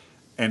on.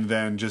 And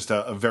then just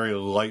a very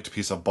light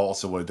piece of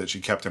balsa wood that she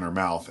kept in her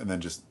mouth and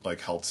then just,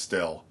 like, held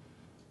still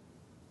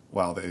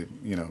while they,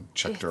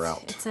 checked her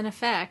out. It's an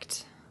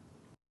effect.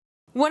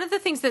 One of the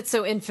things that's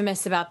so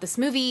infamous about this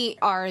movie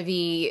are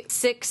the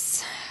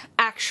 6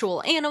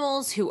 actual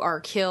animals who are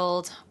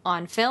killed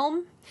on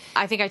film.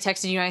 I think I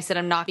texted you and I said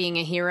I'm not being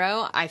a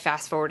hero. I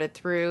fast-forwarded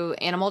through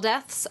animal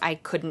deaths. I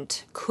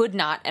could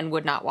not, and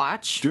would not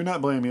watch. Do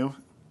not blame you.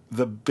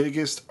 The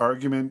biggest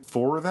argument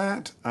for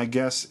that, I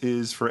guess,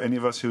 is for any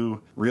of us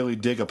who really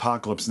dig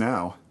Apocalypse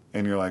Now,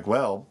 and you're like,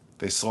 well,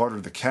 they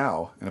slaughtered the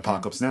cow in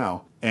Apocalypse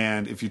Now,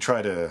 and if you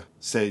try to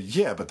say,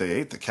 yeah, but they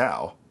ate the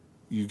cow,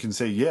 you can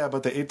say, yeah,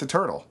 but they ate the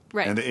turtle.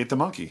 Right. And they ate the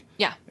monkey.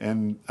 Yeah.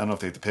 And I don't know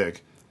if they ate the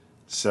pig.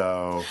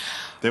 So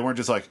they weren't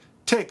just like,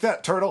 take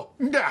that, turtle.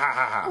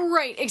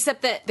 Right,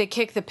 except that they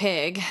kick the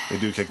pig. They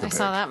do kick the pig. I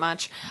saw that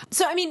much.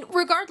 So, I mean,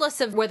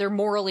 regardless of whether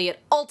morally it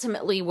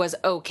ultimately was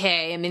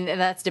okay, I mean,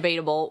 that's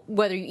debatable,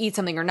 whether you eat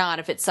something or not,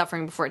 if it's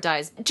suffering before it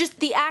dies. Just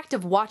the act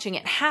of watching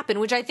it happen,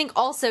 which I think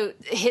also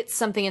hits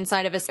something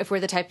inside of us if we're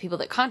the type of people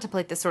that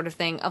contemplate this sort of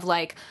thing, of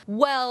like,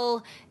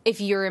 well,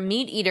 if you're a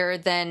meat eater,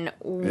 then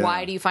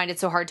why do you find it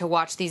so hard to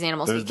watch these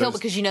animals get killed?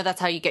 Because you know that's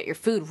how you get your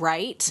food,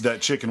 right?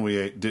 That chicken we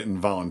ate didn't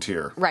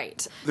volunteer.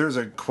 Right. There's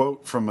a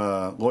quote from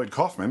Lloyd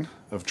Kaufman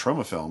of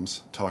Troma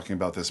Films talking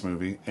about this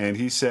movie, and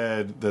he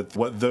said that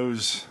what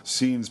those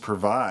scenes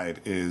provide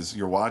is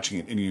you're watching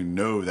it and you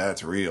know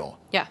that's real.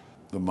 Yeah.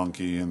 The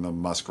monkey and the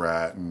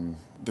muskrat, and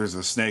there's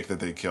a snake that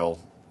they kill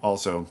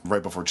also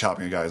right before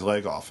chopping a guy's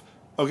leg off.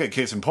 Okay,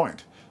 case in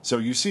point. So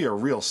you see a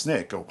real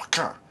snake go,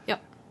 waka.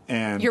 Yep.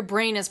 And your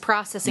brain is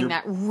processing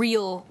that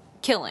real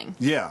killing.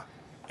 Yeah.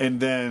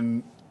 And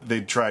then they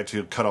try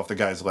to cut off the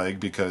guy's leg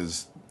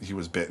because he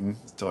was bitten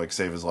to, like,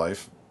 save his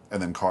life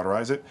and then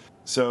cauterize it.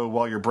 So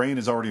while your brain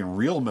is already in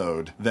real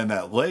mode, then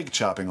that leg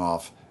chopping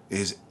off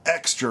is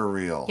extra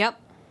real. Yep.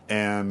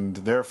 And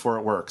therefore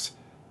it works.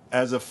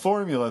 As a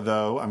formula,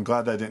 though, I'm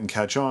glad that didn't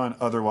catch on.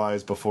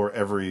 Otherwise, before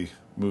every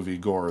movie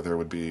gore, there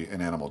would be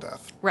an animal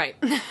death. Right.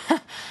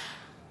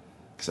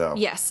 So.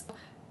 Yes.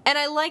 And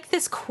I like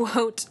this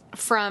quote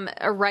from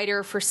a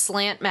writer for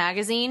Slant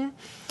Magazine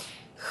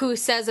who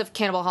says of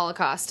Cannibal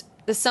Holocaust,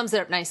 this sums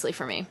it up nicely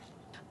for me.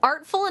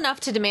 Artful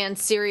enough to demand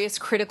serious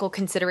critical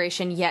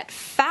consideration, yet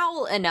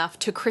foul enough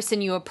to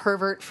christen you a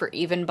pervert for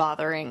even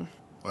bothering.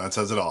 Well, that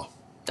says it all.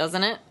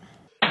 Doesn't it?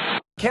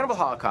 Cannibal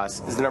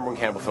Holocaust is the #1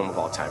 cannibal film of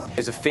all time.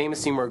 There's a famous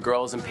scene where a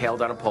girl is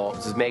impaled on a pole.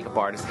 His makeup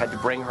artist had to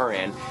bring her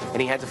in,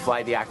 and he had to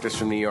fly the actress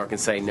from New York and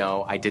say,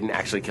 no, I didn't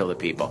actually kill the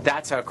people.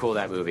 That's how cool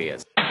that movie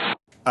is.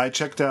 I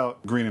checked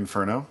out Green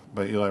Inferno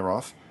by Eli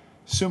Roth.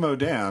 Sumo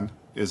Dan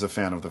is a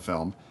fan of the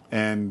film,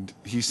 and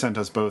he sent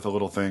us both a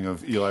little thing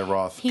of Eli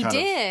Roth. He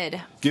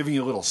did. Giving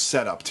you a little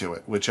setup to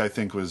it, which I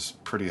think was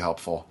pretty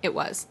helpful. It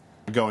was.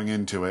 Going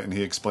into it, and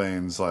he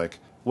explains, like,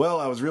 well,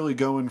 I was really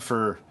going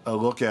for a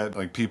look at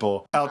like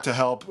people out to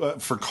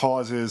help for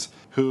causes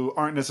who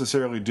aren't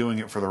necessarily doing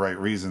it for the right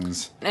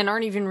reasons. And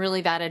aren't even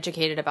really that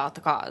educated about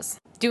the cause.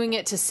 Doing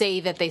it to say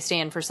that they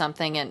stand for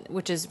something, and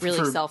which is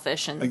really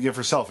selfish. And yeah,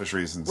 for selfish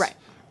reasons. Right.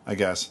 I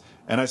guess.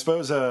 And I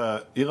suppose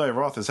Eli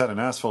Roth has had an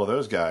ass full of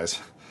those guys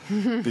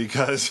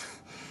because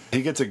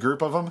he gets a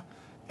group of them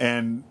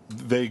and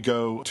they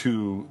go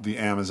to the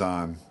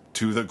Amazon,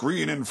 to the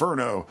Green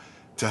Inferno,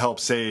 to help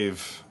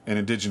save an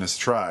indigenous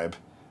tribe.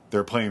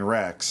 They're playing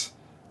Rex.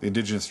 The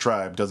indigenous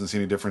tribe doesn't see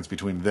any difference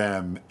between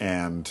them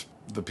and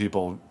the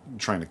people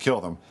trying to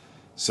kill them.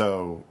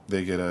 So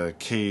they get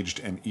caged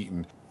and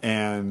eaten.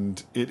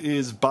 And it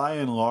is, by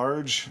and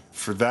large,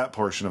 for that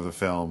portion of the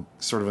film,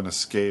 sort of an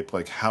escape,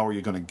 like, how are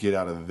you going to get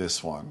out of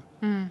this one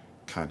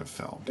kind of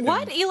film.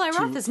 What? And Eli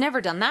Roth has never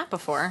done that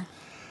before.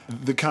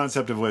 The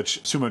concept of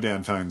which Sumo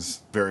Dan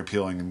finds very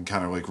appealing and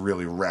kind of, like,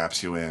 really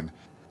wraps you in.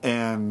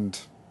 And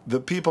the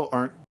people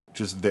aren't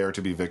just there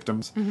to be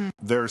victims.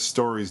 Their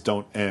stories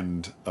don't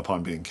end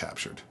upon being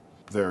captured.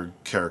 Their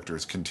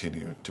characters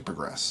continue to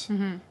progress,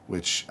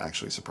 which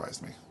actually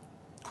surprised me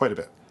quite a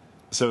bit.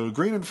 So,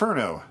 Green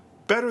Inferno,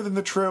 better than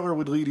the trailer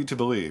would lead you to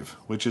believe,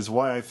 which is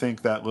why I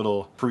think that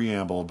little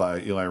preamble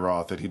by Eli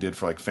Roth that he did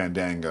for, like,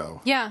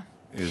 Fandango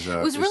is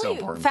it was really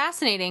so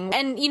fascinating.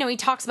 And, you know, he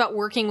talks about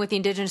working with the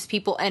indigenous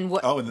people and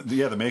what... Oh, and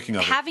the making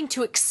of it. Having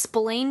to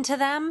explain to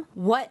them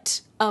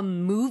what a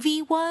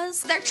movie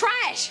was. They're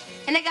trash,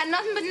 and they got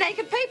nothing but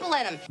naked people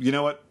in them. You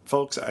know what,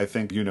 folks? I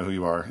think you know who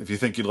you are. If you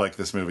think you'd like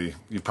this movie,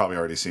 you've probably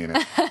already seen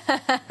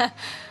it.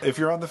 If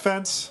you're on the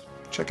fence,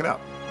 check it out.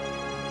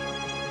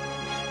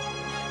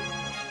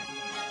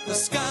 The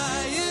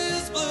sky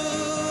is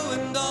blue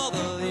and all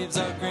the leaves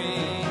are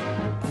green.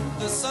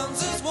 The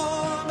sun's as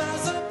warm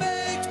as a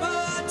baked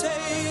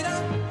potato.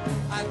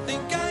 I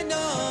think I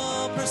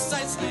know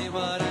precisely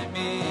what I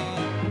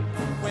mean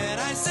when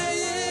I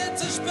say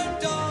it's a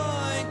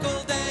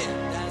spadoinkle day.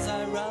 And as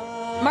I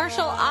run,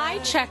 Marshall, I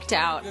checked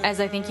out, as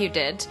I think you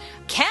did,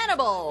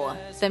 Cannibal,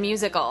 the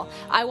musical.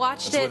 I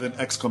watched it with an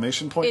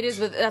exclamation point. It is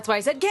with. That's why I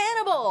said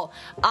Cannibal.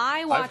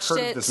 I watched I've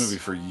heard it. of this movie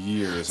for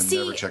years and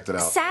never checked it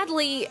out.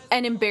 Sadly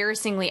and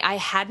embarrassingly, I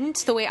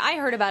hadn't. The way I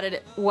heard about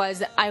it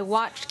was I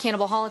watched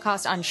Cannibal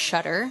Holocaust on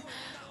Shudder.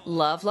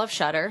 Love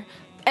Shudder.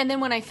 And then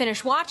when I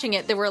finished watching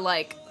it, they were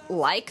like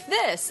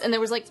this, and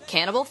there was like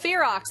Cannibal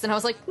Ferox, and I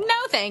was like, no,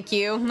 thank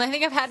you. I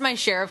think I've had my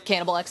share of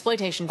cannibal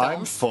exploitation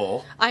films.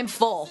 I'm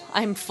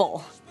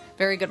full.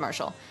 Very good,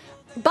 Marshall.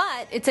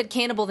 But it said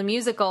Cannibal the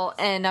Musical,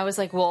 and I was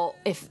like, well,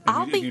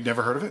 You'd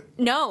never heard of it?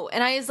 No,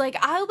 and I was like,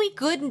 I'll be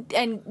good,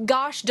 and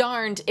gosh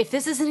darned if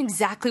this isn't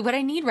exactly what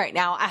I need right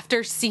now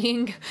after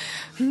seeing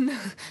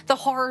the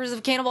horrors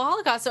of Cannibal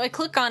Holocaust. So I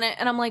click on it,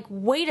 and I'm like,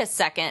 wait a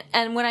second.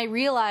 And when I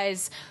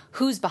realize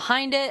who's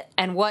behind it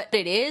and what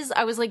it is,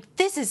 I was like,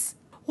 this is...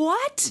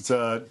 What? It's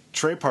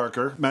Trey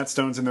Parker. Matt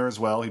Stone's in there as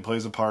well. He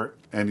plays a part,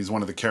 and he's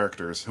one of the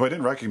characters, who I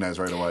didn't recognize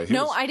right away.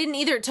 No, I didn't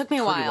either. It took me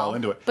a while. Well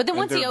into it. But then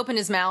once he opened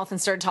his mouth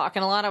and started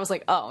talking a lot, I was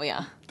like, oh,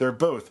 yeah. They're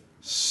both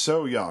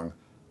so young.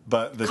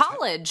 But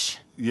college.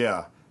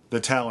 The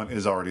talent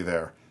is already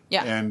there.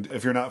 Yeah. And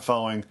if you're not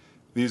following,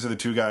 these are the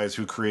two guys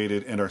who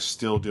created and are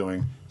still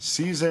doing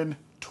season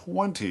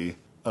 20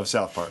 of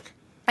South Park.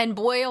 And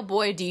boy, oh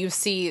boy, do you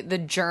see the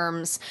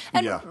germs.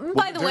 And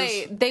by the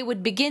way, they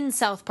would begin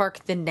South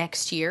Park the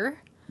next year?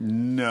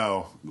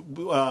 No.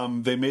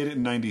 They made it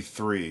in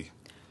 93,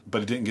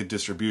 but it didn't get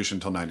distribution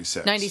until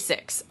 96.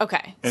 96,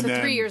 okay. And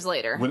so 3 years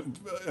later.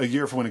 A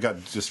year from when it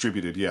got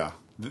distributed, yeah.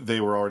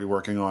 They were already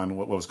working on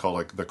what was called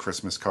like the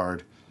Christmas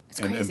card.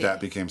 And that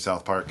became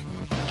South Park.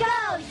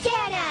 Go,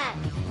 Santa!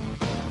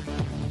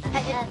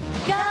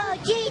 Go,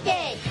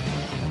 Jesus!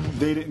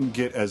 They didn't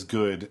get as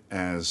good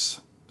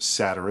as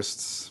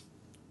satirists,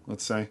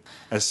 let's say,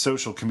 as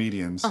social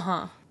comedians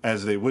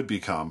as they would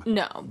become.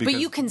 No, but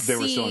you can see they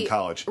were still in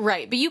college,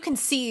 right? But you can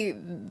see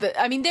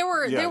I mean, there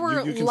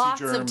were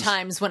lots of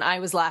times when I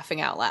was laughing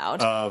out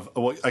loud.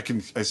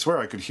 I swear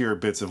I could hear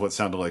bits of what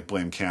sounded like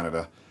Blame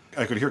Canada.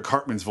 I could hear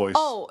Cartman's voice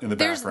in the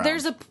background.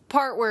 There's a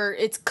part where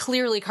it's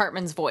clearly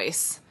Cartman's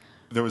voice.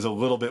 There was a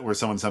little bit where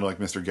someone sounded like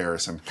Mr.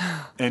 Garrison,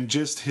 and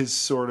just his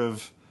sort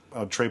of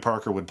Trey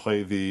Parker would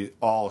play the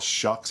all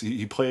shucks.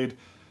 He played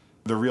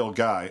the real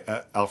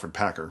guy, Alfred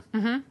Packer,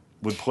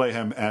 would play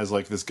him as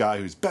like this guy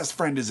whose best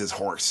friend is his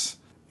horse.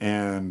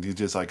 And he's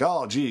just like,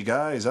 oh, gee,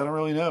 guys, I don't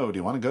really know. Do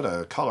you want to go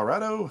to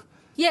Colorado?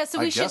 Yeah, so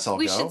we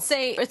should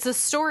say it's a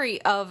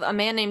story of a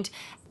man named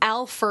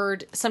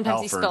Alfred.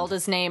 Sometimes he spelled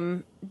his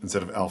name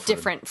instead of Alfred,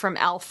 different from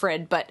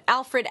Alfred, but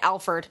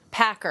Alfred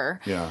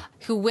Packer,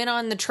 who went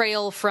on the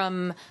trail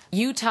from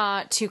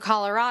Utah to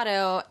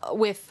Colorado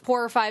with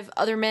 4 or 5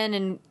 other men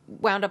and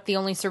wound up the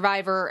only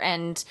survivor,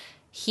 and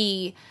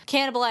he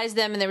cannibalized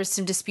them, and there was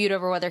some dispute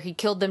over whether he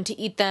killed them to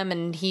eat them,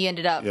 and he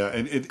ended up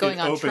going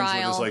on opens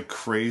trial. With this like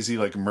crazy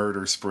like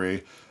murder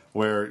spree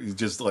where he's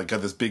just like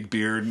got this big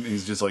beard and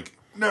he's just like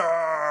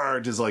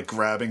just like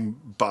grabbing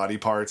body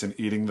parts and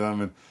eating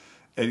them, and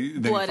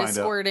then blood is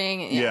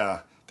squirting.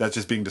 Yeah, that's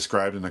just being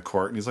described in the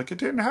court, and he's like, it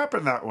didn't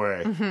happen that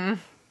way.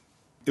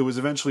 It was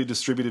eventually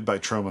distributed by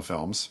Troma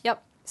Films.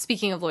 Yep.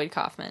 Speaking of Lloyd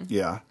Kaufman.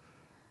 Yeah.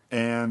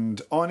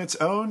 And on its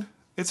own,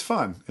 it's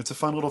fun. It's a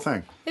fun little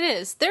thing. It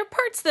is. There are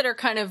parts that are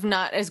kind of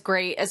not as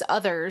great as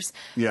others.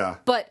 Yeah.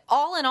 But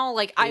all in all,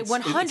 like, I It's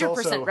 100%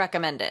 also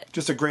recommend it.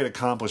 just a great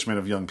accomplishment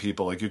of young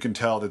people. Like, you can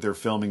tell that they're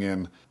filming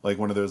in, like,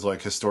 one of those,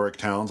 like, historic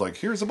towns. Like,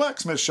 here's a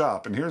blacksmith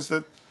shop, and here's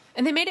the...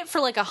 And they made it for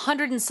like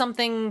 100 and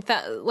something,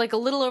 like a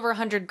little over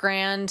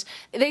 $100,000.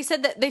 They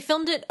said that they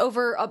filmed it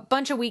over a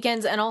bunch of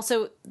weekends and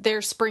also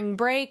their spring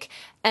break,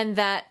 and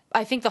that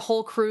I think the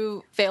whole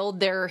crew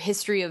failed their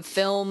history of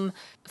film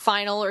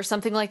final or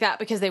something like that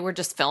because they were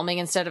just filming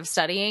instead of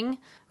studying.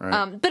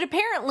 Right. But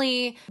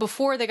apparently,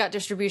 before they got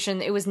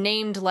distribution, it was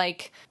named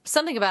like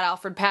something about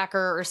Alfred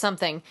Packer or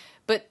something.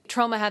 But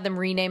Troma had them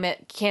rename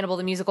it Cannibal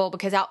the Musical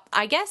because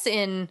I guess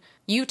in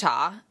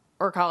Utah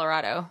or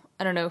Colorado,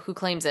 I don't know who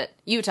claims it.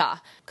 Utah.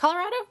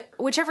 Colorado?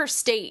 Whichever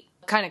state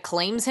kind of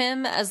claims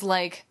him as,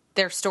 like,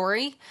 their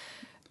story,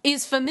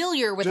 is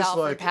familiar with just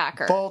Alfred like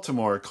Packer.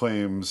 Baltimore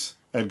claims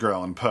Edgar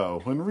Allan Poe,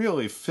 when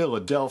really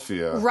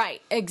Philadelphia...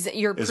 Right.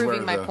 You're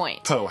proving my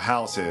point. Poe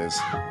house is.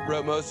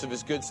 Wrote most of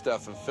his good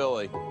stuff in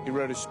Philly. He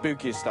wrote his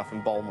spookiest stuff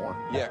in Baltimore.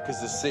 Yeah,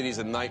 because the city's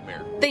a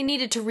nightmare. They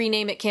needed to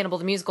rename it Cannibal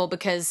the Musical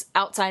because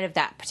outside of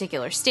that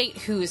particular state,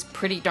 who is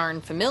pretty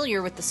darn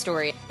familiar with the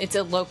story, it's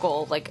a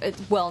local, like,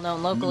 it's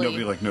well-known locally.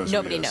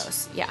 Nobody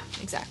knows. Yeah,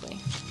 exactly.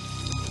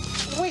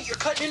 Wait, you're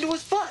cutting into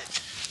his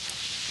butt.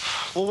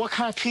 Well, what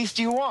kind of piece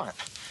do you want?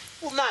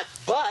 Well, not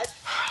butt.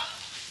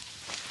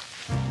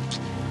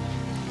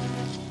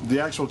 The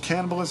actual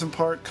cannibalism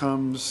part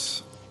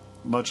comes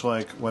much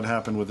like what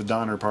happened with the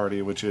Donner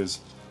Party, which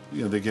is,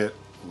 they get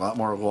a lot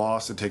more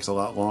lost. It takes a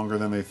lot longer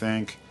than they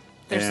think.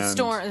 There's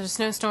a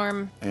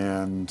snowstorm.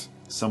 And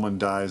someone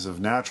dies of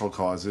natural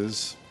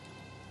causes.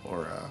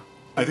 Or,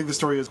 I think the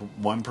story is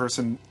one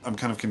person. I'm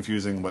kind of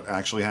confusing what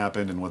actually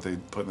happened and what they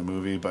put in the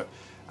movie, but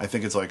I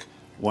think it's like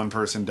one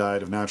person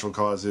died of natural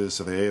causes,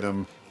 so they ate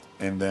him,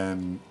 and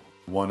then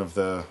one of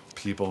the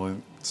people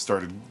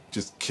started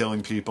just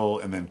killing people,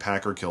 and then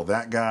Packer killed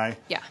that guy.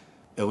 Yeah.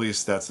 At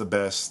least that's the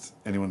best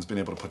anyone's been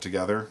able to put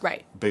together.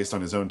 Right. Based on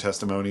his own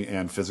testimony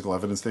and physical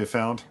evidence they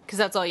found. Because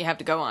that's all you have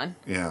to go on.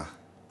 Yeah.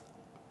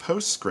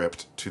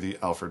 Postscript to the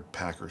Alfred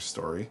Packer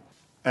story.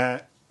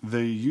 At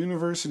the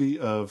University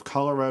of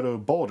Colorado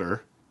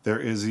Boulder, there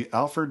is the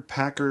Alfred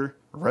Packer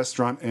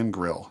Restaurant and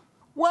Grill.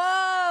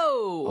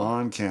 Whoa!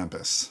 On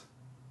campus.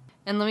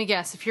 And let me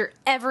guess, if you're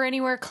ever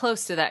anywhere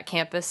close to that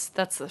campus,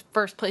 that's the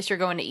first place you're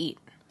going to eat.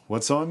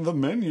 What's on the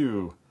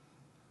menu?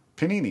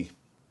 Panini.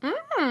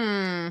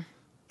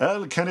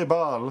 El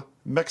Cannibal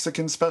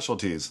Mexican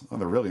Specialties. Oh,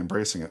 they're really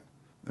embracing it.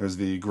 There's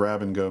the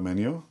grab-and-go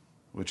menu,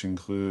 which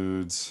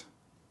includes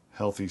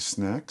healthy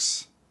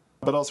snacks,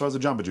 but also has a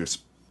Jamba Juice.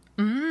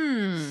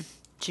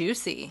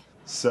 Juicy.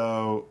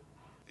 So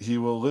he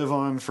will live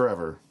on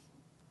forever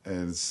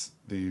as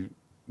the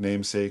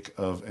namesake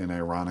of an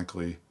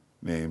ironically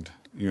named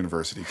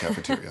university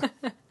cafeteria.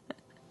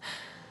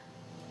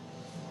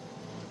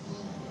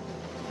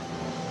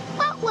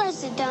 What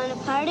was the Donner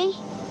Party?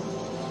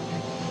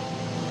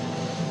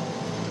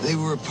 They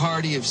were a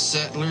party of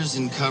settlers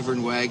in covered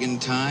wagon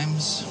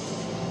times.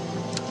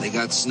 They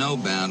got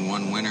snowbound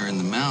one winter in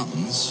the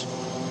mountains.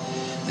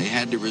 They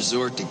had to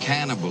resort to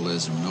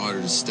cannibalism in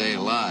order to stay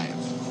alive.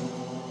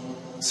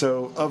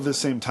 So, of the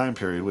same time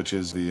period, which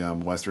is the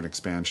Western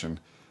expansion,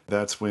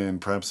 that's when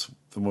perhaps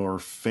the more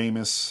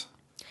famous,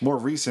 more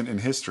recent in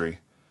history,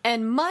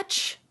 and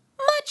much,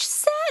 much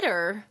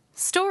sadder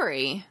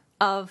story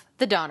of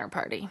the Donner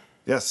Party.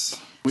 Yes.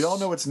 We all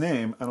know its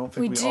name. I don't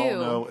think we all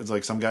know it's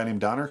like some guy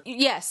named Donner.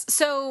 Yes.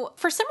 So,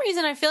 for some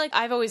reason, I feel like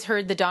I've always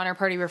heard the Donner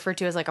Party referred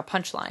to as like a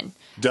punchline.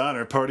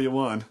 Donner Party of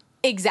One.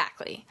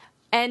 Exactly.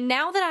 And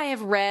now that I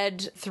have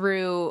read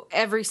through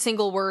every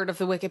single word of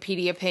the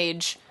Wikipedia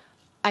page,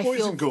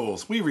 Boys and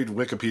ghouls. We read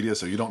Wikipedia,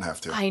 so you don't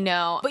have to. I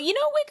know. But you know,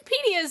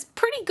 Wikipedia is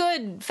pretty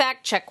good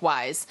fact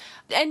check-wise.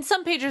 And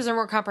some pages are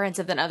more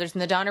comprehensive than others,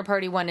 and the Donner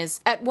Party one is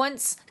at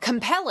once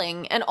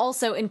compelling and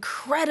also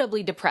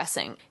incredibly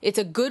depressing. It's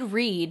a good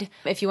read.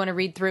 If you want to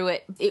read through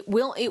it, it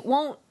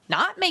won't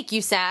not make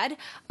you sad.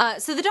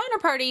 So the Donner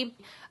Party,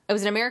 it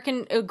was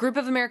a group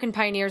of American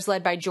pioneers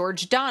led by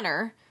George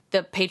Donner,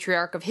 the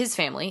patriarch of his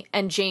family,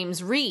 and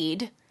James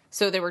Reed.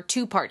 So there were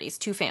two parties,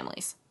 two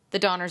families, the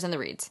Donners and the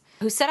Reeds,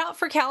 who set out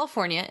for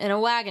California in a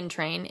wagon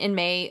train in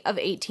May of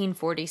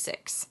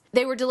 1846.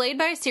 They were delayed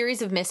by a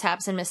series of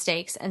mishaps and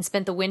mistakes and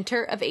spent the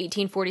winter of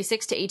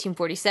 1846 to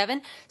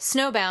 1847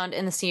 snowbound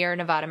in the Sierra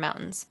Nevada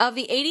mountains. Of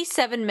the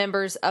 87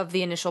 members of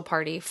the initial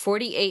party,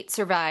 48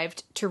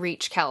 survived to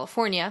reach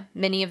California,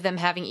 many of them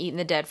having eaten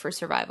the dead for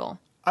survival.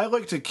 I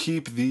like to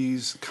keep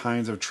these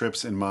kinds of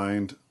trips in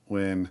mind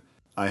when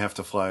I have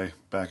to fly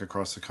back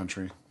across the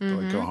country to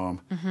like, go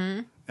home. Mm-hmm.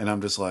 And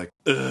I'm just like,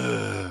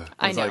 ugh.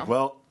 I know. Like,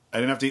 well, I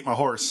didn't have to eat my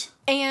horse.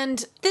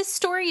 And this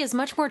story is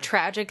much more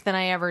tragic than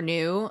I ever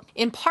knew,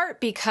 in part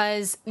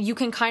because you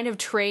can kind of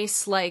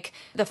trace, like,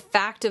 the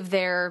fact of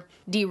their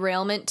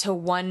derailment to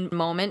one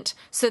moment.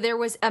 So there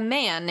was a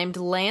man named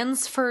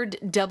Lansford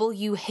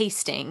W.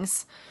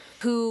 Hastings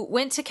who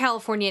went to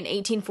California in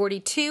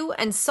 1842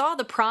 and saw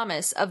the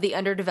promise of the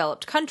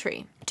underdeveloped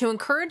country to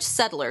encourage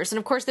settlers. And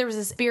of course, there was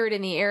a spirit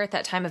in the air at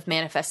that time of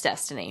manifest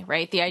destiny,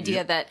 right? The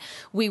idea that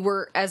we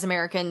were, as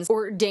Americans,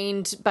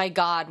 ordained by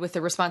God with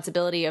the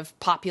responsibility of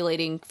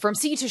populating from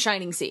sea to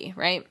shining sea,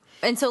 right?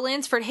 And so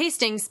Lansford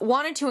Hastings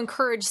wanted to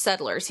encourage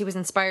settlers. He was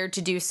inspired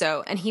to do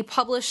so. And he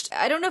published,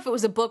 I don't know if it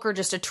was a book or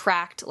just a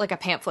tract, like a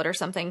pamphlet or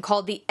something,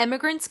 called The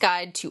Emigrant's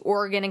Guide to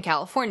Oregon and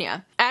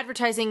California,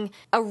 advertising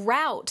a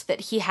route that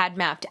he had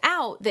mapped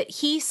out that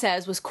he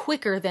says was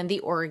quicker than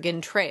the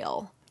Oregon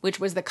Trail, which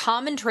was the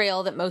common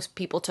trail that most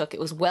people took. It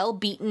was well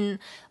beaten,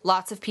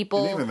 lots of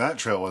people. And even that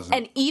trail wasn't.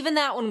 And even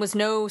that one was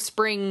no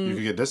spring. You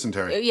could get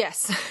dysentery.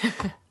 Yes.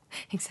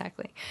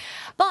 Exactly.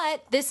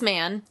 But this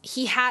man,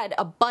 he had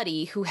a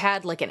buddy who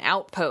had like an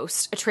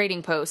outpost, a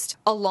trading post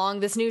along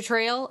this new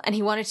trail, and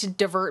he wanted to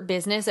divert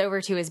business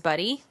over to his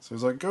buddy. So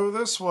he's like, go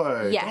this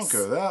way. Yes.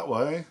 Don't go that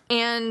way.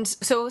 And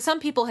so some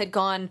people had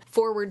gone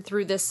forward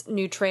through this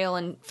new trail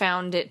and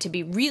found it to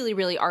be really,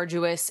 really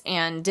arduous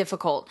and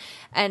difficult.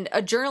 And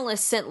a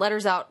journalist sent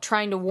letters out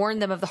trying to warn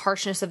them of the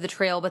harshness of the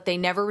trail, but they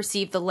never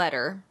received the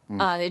letter.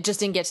 It just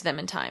didn't get to them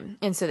in time.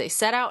 And so they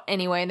set out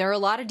anyway, and there are a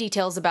lot of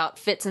details about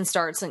fits and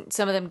starts, and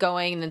some of them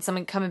going, and then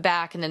some coming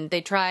back, and then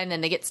they try, and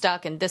then they get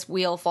stuck, and this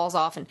wheel falls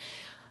off, and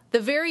the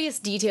various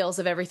details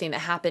of everything that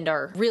happened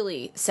are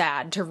really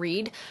sad to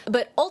read.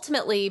 But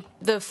ultimately,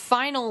 the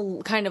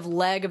final kind of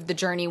leg of the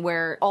journey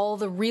where all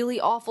the really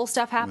awful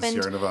stuff happened.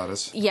 The Sierra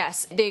Nevadas.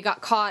 Yes, they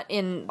got caught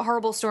in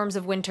horrible storms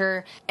of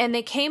winter, and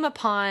they came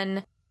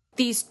upon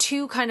these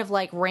two kind of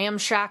like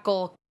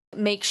ramshackle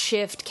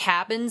makeshift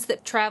cabins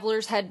that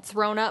travelers had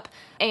thrown up,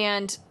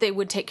 and they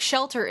would take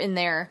shelter in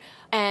there.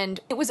 And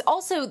it was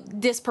also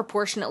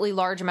disproportionately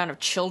large amount of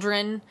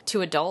children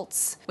to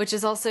adults, which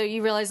is also,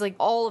 you realize, like,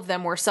 all of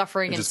them were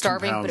suffering and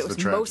starving, but it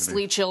was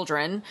mostly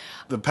children.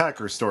 The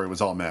Packer story was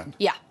all men.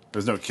 Yeah.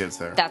 There's no kids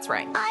there. That's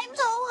right. I'm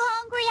so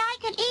hungry I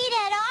could eat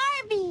at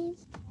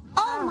Arby's.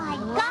 Oh my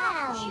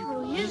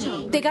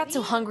gosh. They got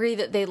so hungry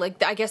that they,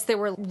 like, I guess there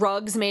were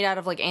rugs made out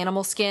of, like,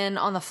 animal skin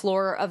on the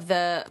floor of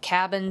the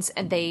cabins,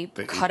 and they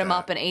cut them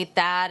up and ate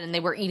that, and they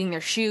were eating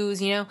their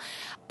shoes, you know?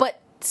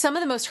 But some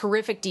of the most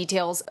horrific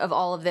details of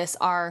all of this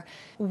are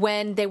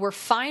when they were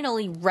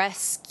finally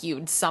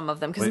rescued, some of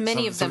them, because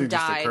many of them died.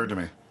 Something just occurred to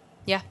me.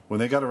 Yeah. When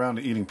they got around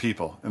to eating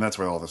people, and that's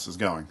where all this is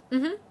going,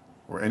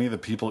 were any of the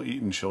people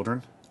eating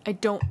children? I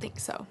don't think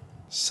so.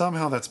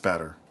 Somehow that's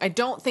better. I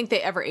don't think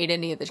they ever ate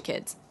any of the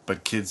kids.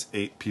 But kids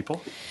ate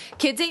people?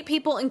 Kids ate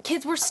people, and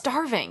kids were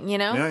starving, you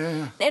know?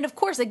 Yeah. And of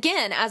course,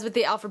 again, as with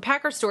the Alfred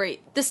Packer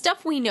story, the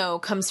stuff we know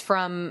comes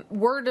from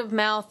word of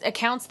mouth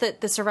accounts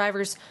that the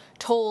survivors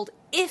told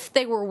if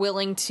they were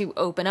willing to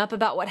open up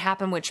about what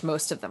happened, which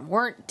most of them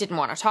weren't, didn't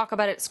want to talk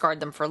about it,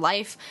 scarred them for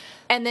life.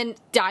 And then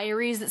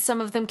diaries that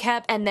some of them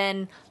kept, and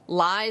then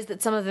lies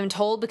that some of them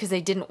told because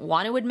they didn't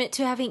want to admit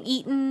to having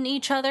eaten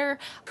each other.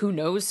 Who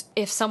knows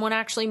if someone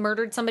actually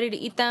murdered somebody to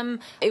eat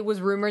them? It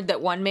was rumored that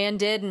one man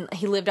did, and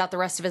he lived out the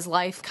rest of his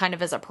life kind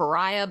of as a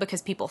pariah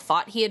because people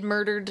thought he had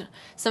murdered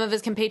some of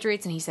his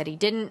compatriots, and he said he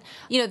didn't.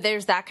 You know,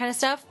 there's that kind of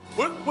stuff.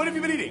 What have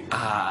you been eating?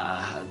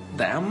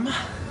 Them.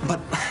 But,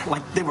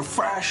 like, they were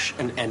fresh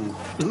and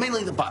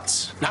mainly the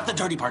butts. Not the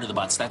dirty part of the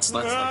butts. That's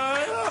gross.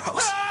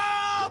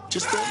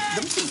 Just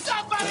the meat.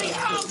 Somebody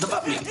help! The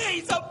butt meat.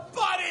 He's a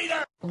butt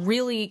eater!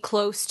 Really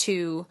close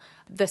to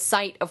the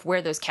site of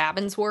where those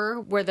cabins were,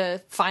 where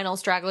the final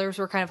stragglers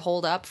were kind of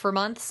holed up for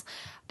months.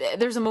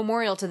 There's a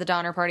memorial to the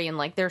Donner Party and,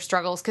 like, their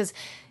struggles, because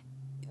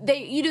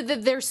they, you know,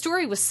 their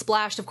story was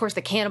splashed. Of course,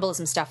 the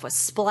cannibalism stuff was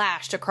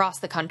splashed across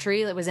the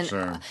country. It was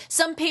in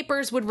some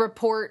papers would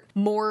report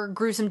more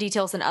gruesome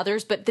details than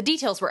others, but the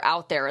details were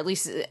out there, at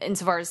least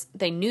insofar as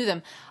they knew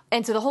them.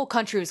 And so the whole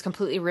country was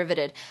completely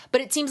riveted.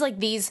 But it seems like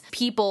these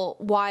people,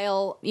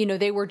 while, you know,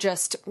 they were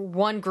just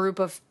one group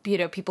of, you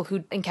know, people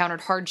who encountered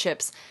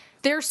hardships,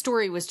 their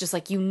story was just,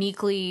 like,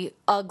 uniquely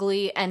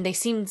ugly, and they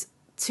seemed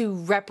to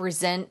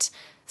represent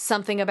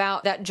something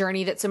about that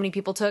journey that so many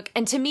people took.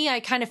 And to me,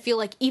 I kind of feel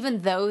like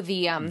even though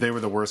they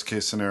were the worst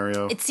case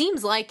scenario. It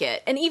seems like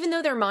it. And even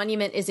though their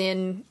monument is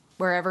in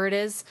wherever it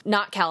is,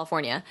 not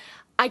California,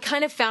 I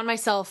kind of found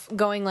myself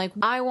going like,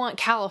 I want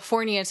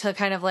California to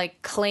kind of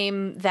like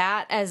claim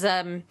that as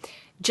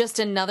just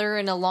another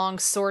in a long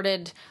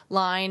sorted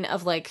line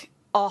of like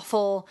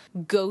awful,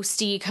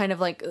 ghosty kind of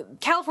like,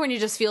 California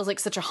just feels like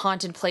such a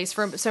haunted place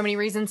for so many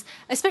reasons,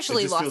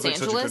 especially Los Angeles. It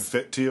feels like such a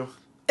good fit to you?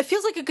 It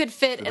feels like a good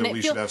fit. And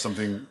we should have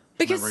something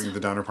remembering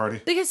the Donner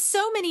Party? Because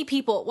so many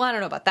people, well, I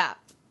don't know about that.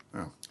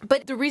 Oh.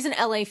 But the reason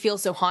LA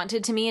feels so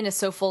haunted to me and is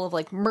so full of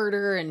like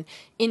murder and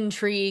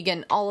intrigue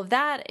and all of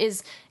that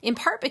is in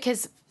part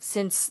because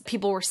since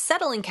people were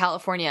settling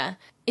California,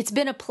 it's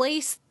been a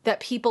place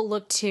that people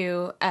look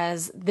to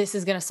as this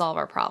is going to solve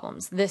our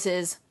problems. This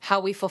is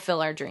how we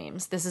fulfill our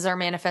dreams. This is our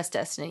manifest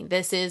destiny.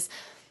 This is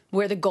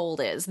where the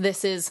gold is.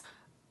 This is,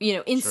 you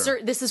know,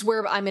 this is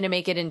where I'm going to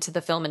make it into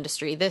the film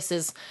industry. This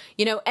is,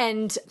 you know,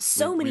 and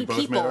many people.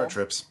 We made our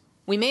trips.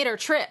 We made our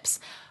trips.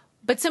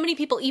 But so many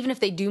people, even if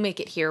they do make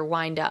it here,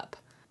 wind up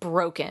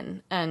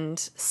broken and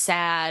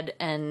sad,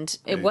 and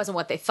it wasn't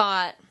what they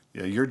thought.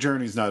 Yeah, your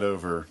journey's not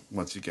over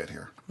once you get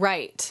here.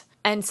 Right.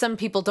 And some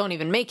people don't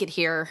even make it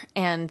here,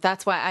 and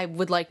that's why I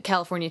would like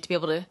California to be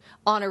able to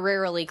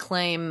honorarily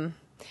claim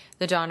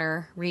the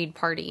Donner Reed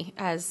Party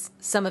as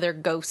some of their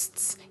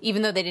ghosts,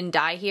 even though they didn't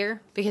die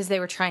here, because they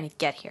were trying to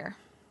get here.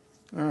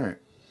 All right.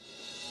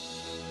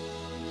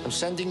 I'm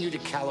sending you to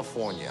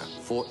California,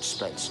 Fort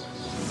Spencer.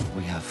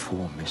 We have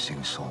 4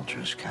 missing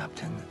soldiers,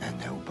 Captain, and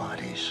no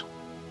bodies.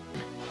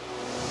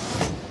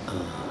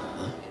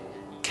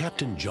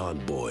 Captain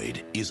John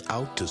Boyd is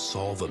out to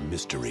solve a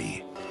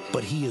mystery,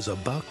 but he is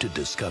about to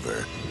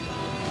discover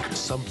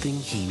something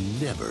he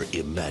never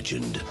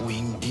imagined.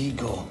 Winged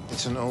eagle.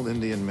 It's an old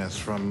Indian myth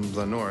from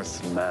the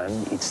north.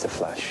 Man eats the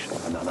flesh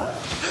of another.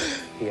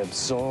 He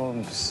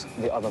absorbs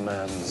the other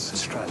man's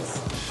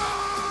strength.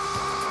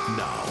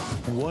 Now,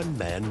 one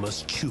man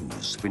must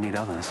choose. We need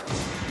others.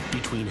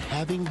 Between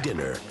having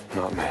dinner,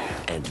 not me,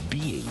 and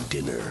being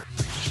dinner.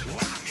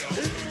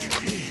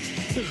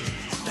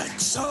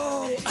 That's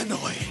so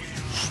annoying.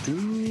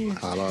 Stew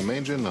a la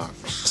Major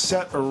Knox.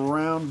 Set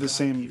around the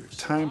same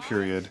time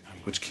period,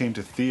 which came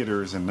to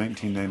theaters in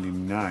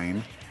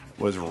 1999,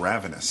 was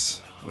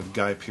Ravenous with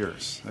Guy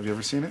Pearce. Have you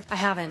ever seen it? I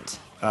haven't,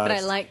 but I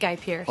like Guy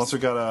Pearce. Also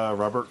got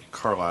Robert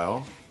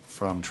Carlyle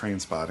from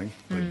Trainspotting,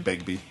 like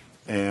Begbie,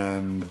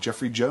 and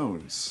Jeffrey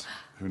Jones,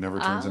 who never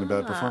turns in a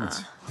bad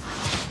performance.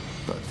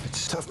 But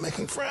it's tough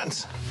making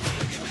friends.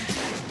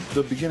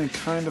 The beginning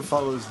kind of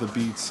follows the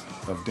beats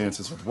of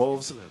Dances with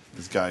Wolves.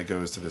 This guy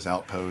goes to this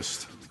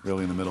outpost,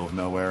 really in the middle of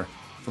nowhere.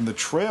 From the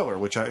trailer,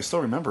 which I still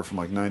remember from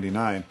like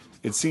 99,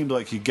 it seemed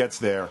like he gets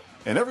there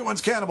and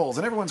everyone's cannibals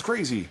and everyone's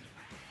crazy.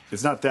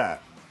 It's not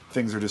that.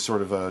 Things are just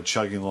sort of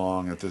chugging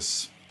along at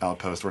this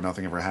outpost where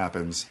nothing ever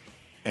happens.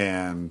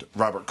 And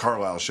Robert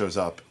Carlyle shows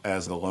up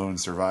as the lone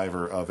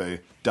survivor of a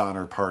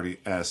Donner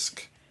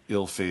Party-esque,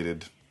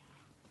 ill-fated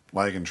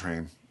wagon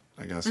train,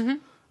 I guess. Mm-hmm.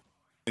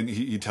 And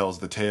he tells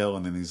the tale,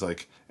 and then he's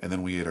like, and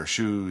then we ate our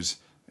shoes,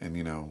 and,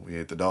 you know, we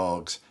ate the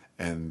dogs,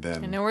 and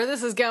then... I know where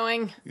this is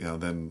going. You know,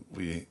 then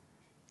we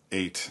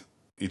ate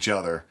each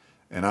other,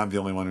 and I'm the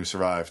only one who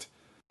survived,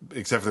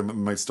 except for there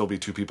might still be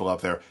 2 people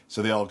up there.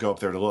 So they all go up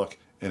there to look,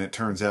 and it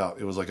turns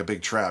out it was like a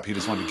big trap. He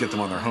just wanted to get them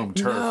on their home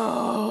turf.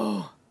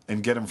 No.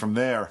 And get them from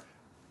there.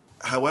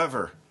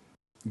 However,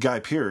 Guy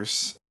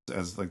Pearce,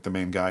 as like the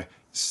main guy,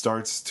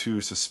 starts to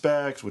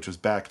suspect, which was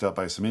backed up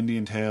by some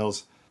Indian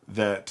tales,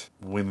 that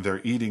when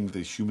they're eating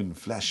the human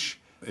flesh,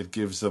 it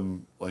gives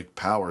them like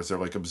powers. They're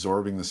like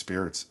absorbing the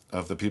spirits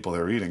of the people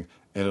they're eating,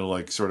 and it'll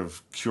like sort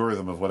of cure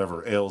them of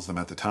whatever ails them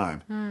at the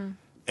time.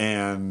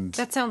 And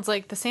that sounds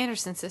like the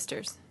Sanderson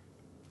sisters,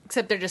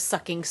 except they're just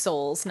sucking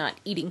souls, not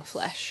eating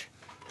flesh.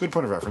 Good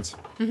point of reference.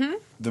 Mm-hmm.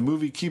 The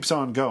movie keeps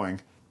on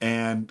going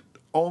and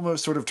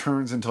almost sort of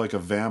turns into like a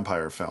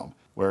vampire film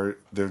where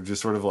they're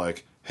just sort of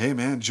like, hey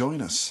man,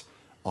 join us.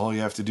 All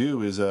you have to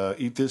do is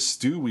eat this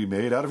stew we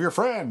made out of your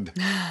friend.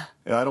 I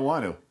don't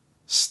want to.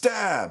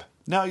 Stab!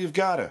 Now you've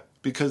got to,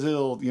 because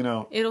it'll, you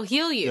know... It'll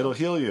heal you. It'll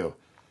heal you.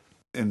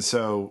 And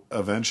so,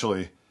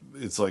 eventually,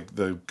 it's like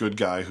the good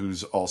guy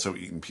who's also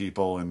eating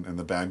people and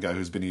the bad guy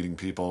who's been eating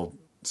people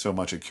so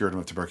much it cured him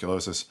of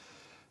tuberculosis.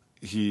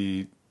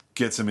 He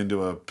gets him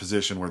into a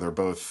position where they're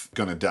both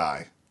going to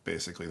die,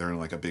 basically. They're in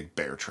like a big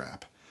bear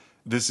trap.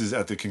 This is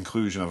at the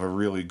conclusion of a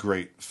really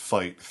great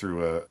fight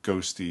through a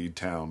ghosty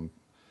town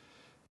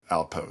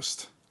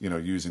outpost, you know,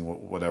 using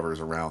whatever is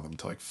around them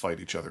to like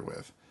fight each other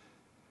with.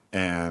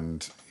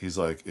 And he's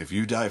like, if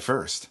you die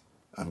first,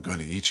 I'm going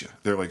to eat you.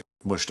 They're like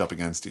mushed up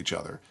against each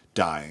other,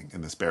 dying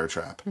in this bear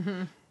trap.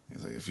 Mm-hmm.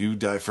 He's like, if you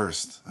die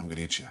first, I'm going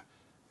to eat you.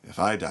 If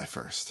I die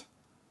first,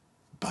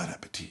 bon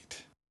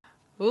appetit.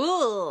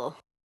 Ooh.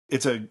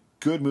 It's a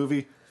good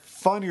movie,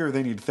 funnier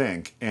than you'd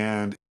think,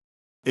 and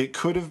it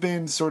could have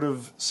been sort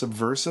of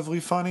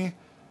subversively funny,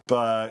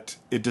 but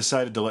it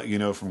decided to let you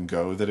know from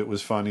go that it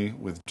was funny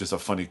with just a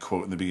funny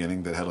quote in the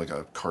beginning that had like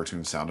a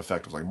cartoon sound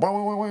effect. It was like,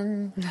 boing,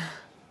 boing, boing.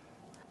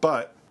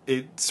 But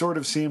it sort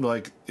of seemed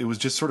like it was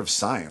just sort of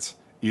science.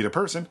 Eat a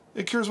person,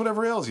 it cures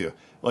whatever ails you.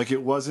 Like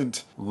it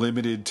wasn't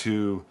limited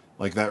to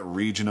like that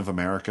region of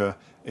America.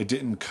 It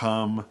didn't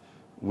come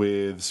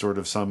with sort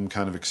of some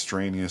kind of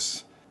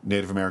extraneous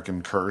Native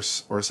American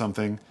curse or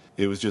something.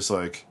 It was just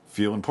like,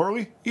 feeling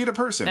poorly? Eat a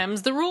person.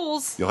 Them's the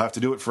rules. You'll have to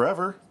do it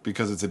forever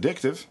because it's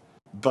addictive.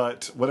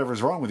 But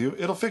whatever's wrong with you,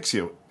 it'll fix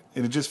you.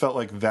 And it just felt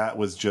like that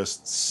was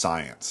just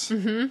science.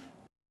 Mm-hmm.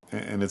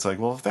 And it's like,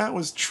 well, if that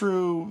was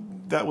true,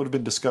 that would have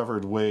been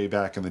discovered way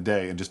back in the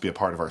day and just be a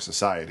part of our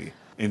society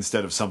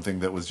instead of something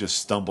that was just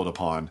stumbled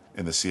upon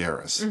in the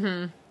Sierras.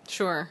 Mm-hmm.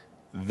 Sure.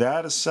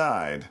 That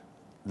aside,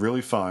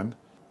 really fun.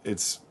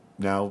 It's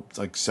now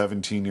like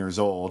 17 years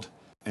old.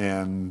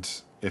 And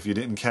if you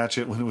didn't catch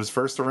it when it was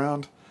first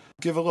around,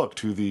 give a look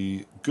to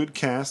the good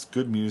cast,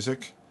 good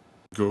music,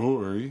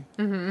 gory,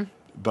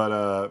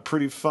 but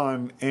pretty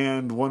fun,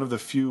 and one of the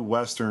few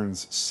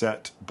Westerns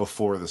set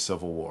before the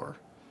Civil War.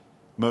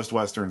 Most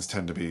Westerns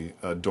tend to be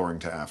during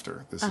to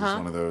after. This is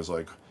one of those,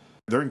 like,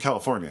 They're in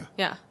California.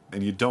 Yeah.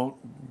 And you don't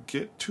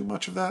get too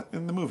much of that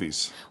in the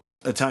movies.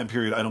 A time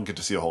period I don't get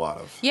to see a whole lot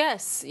of.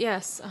 Yes,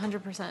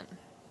 100%.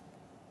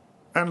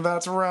 And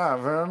that's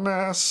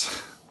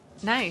Ravenous.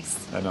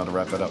 Nice. I know how to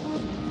wrap that up.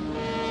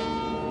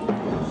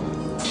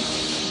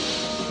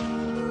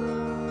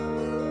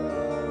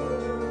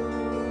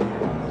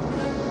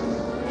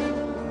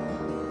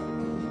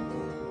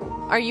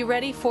 Are you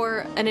ready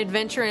for an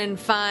adventure in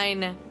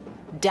fine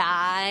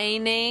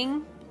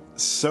dining?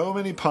 So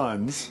many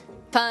puns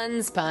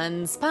Puns.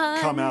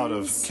 come out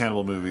of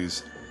cannibal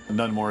movies,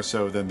 none more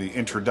so than the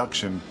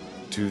introduction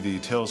to the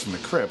Tales from the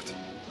Crypt,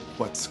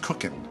 What's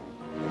Cooking?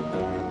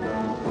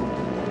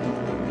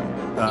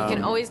 You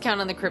can always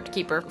count on the Crypt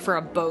Keeper for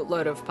a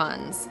boatload of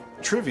puns.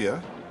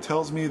 Trivia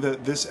tells me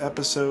that this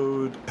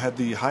episode had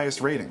the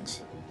highest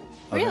ratings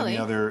of Really? any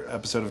other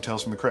episode of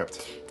Tales from the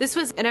Crypt. This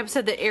was an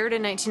episode that aired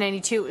in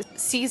 1992,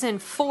 season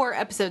 4,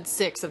 episode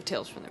 6 of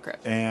Tales from the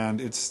Crypt. And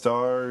it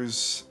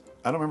stars,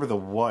 I don't remember the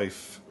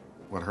wife,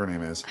 what her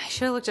name is. I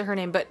should have looked at her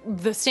name, but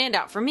the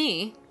standout for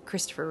me,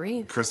 Christopher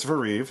Reeve. Christopher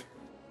Reeve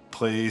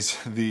plays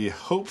the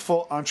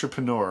hopeful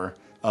entrepreneur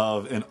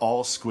of an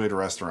all-squid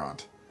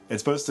restaurant.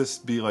 It's supposed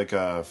to be like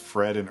a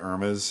Fred and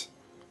Irma's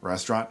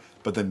restaurant,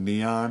 but the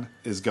neon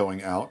is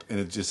going out and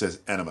it just says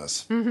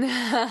enemas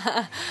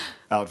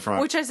out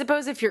front. Which I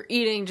suppose if you're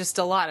eating just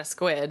a lot of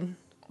squid,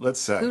 let's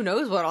say. who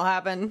knows what'll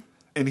happen.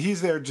 And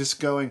he's there just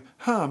going,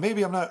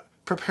 maybe I'm not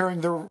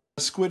preparing the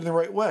squid in the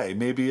right way.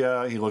 Maybe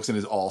he looks in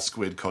his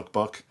all-squid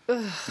cookbook.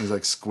 He's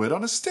like, squid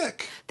on a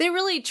stick. They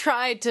really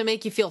tried to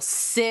make you feel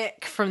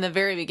sick from the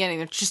very beginning.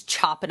 They're just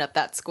chopping up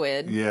that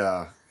squid.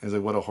 Yeah. He's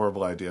like, what a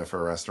horrible idea for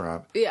a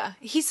restaurant. Yeah.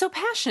 He's so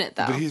passionate,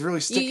 though. But he's really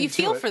sticking You to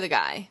feel it. for the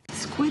guy.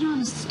 Squid on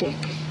a stick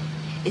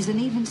is an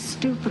even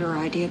stupider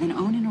idea than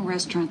owning a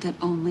restaurant that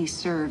only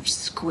serves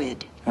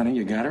squid. Honey,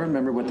 you gotta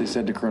remember what they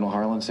said to Colonel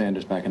Harlan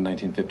Sanders back in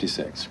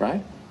 1956,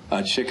 right?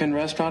 A chicken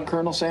restaurant,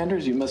 Colonel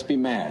Sanders? You must be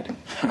mad.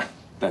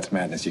 That's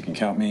madness. You can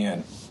count me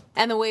in.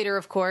 And the waiter,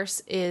 of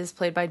course, is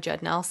played by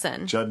Judd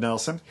Nelson. Judd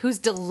Nelson. Who's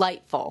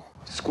delightful.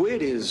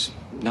 Squid is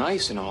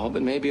nice and all,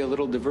 but maybe a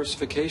little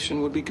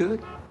diversification would be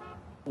good.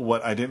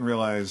 What I didn't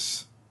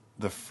realize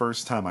the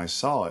first time I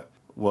saw it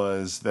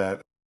was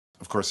that,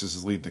 of course, this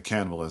is leading to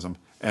cannibalism,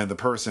 and the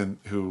person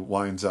who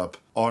winds up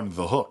on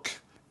the hook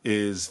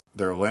is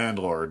their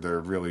landlord. They're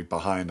really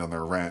behind on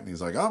their rent, and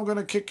he's like, I'm going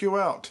to kick you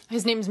out.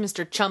 His name's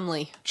Mr.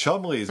 Chumley.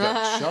 Chumley's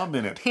got chum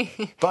in it.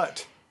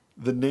 But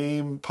the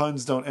name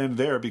puns don't end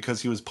there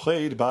because he was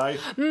played by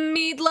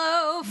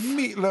Meatloaf.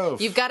 Meatloaf.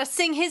 You've got to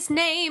sing his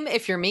name.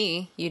 If you're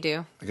me, you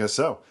do. I guess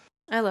so.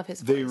 I love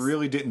his voice. They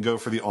really didn't go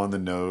for the on the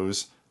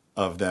nose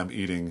of them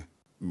eating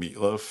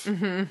meatloaf.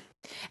 Mm-hmm.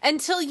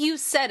 Until you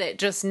said it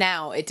just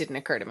now, it didn't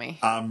occur to me.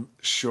 I'm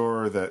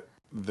sure that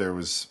there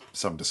was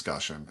some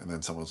discussion, and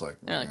then someone was like,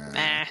 They're like,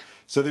 nah.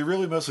 So they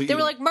really mostly They eat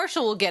were like,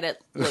 Marshall will get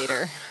it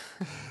later.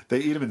 they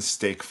eat them in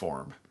steak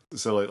form.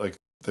 So like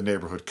the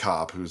neighborhood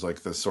cop, who's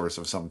like the source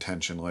of some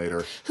tension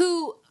later.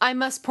 Who, I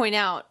must point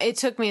out, it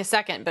took me a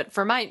second, but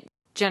for my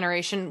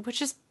generation,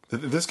 which is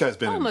This guy's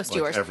been almost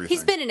in like yours, everything.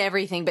 he's been in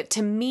everything, but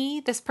to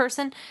me, this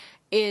person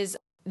is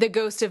the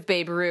ghost of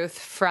Babe Ruth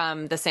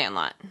from The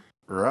Sandlot.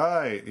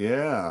 Right,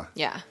 yeah.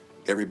 Yeah.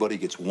 Everybody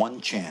gets one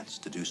chance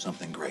to do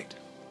something great.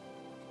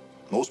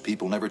 Most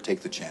people never take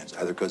the chance,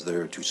 either because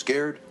they're too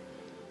scared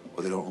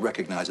or they don't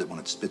recognize it when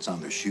it spits on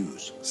their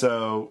shoes.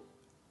 So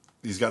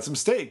he's got some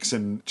steaks,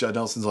 and Judd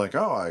Nelson's like,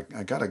 I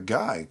got a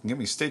guy who can get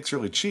me steaks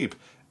really cheap.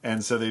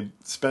 And so they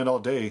spend all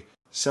day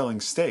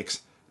selling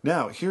steaks.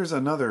 Now, here's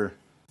another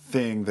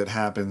thing that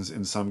happens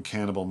in some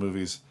cannibal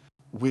movies,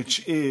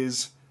 which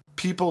is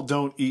people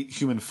don't eat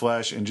human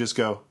flesh and just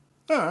go,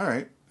 all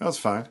right, that's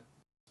fine.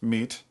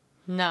 Meat.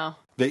 No.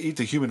 They eat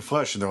the human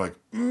flesh, and they're like,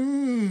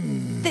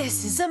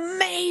 This is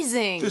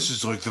amazing. this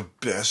is like the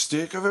best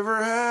steak I've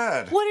ever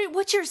had.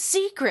 What's your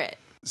secret?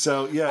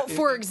 So, yeah. Well,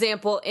 for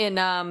example, in...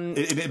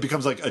 It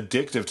becomes like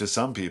addictive to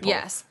some people.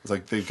 Yes. It's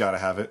like they've got to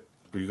have it.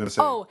 What are you going to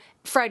say? Oh,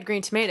 fried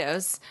green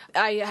tomatoes.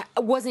 I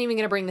wasn't even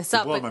going to bring this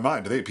up. Blowing my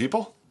mind. Do they eat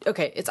people?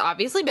 Okay, it's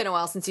obviously been a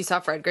while since you saw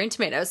fried green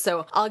tomatoes,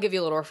 so I'll give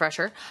you a little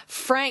refresher.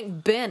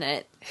 Frank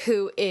Bennett,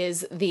 who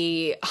is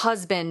the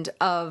husband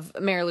of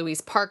Mary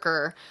Louise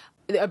Parker,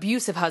 the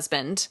abusive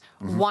husband,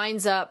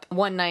 winds up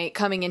one night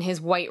coming in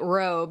his white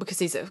robe because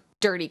he's a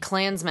dirty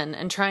Klansman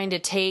and trying to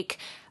take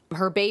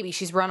her baby.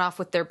 She's run off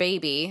with their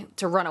baby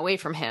to run away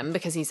from him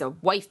because he's a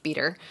wife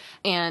beater,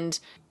 and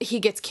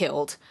he gets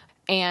killed.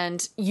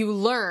 And you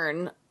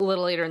learn a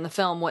little later in the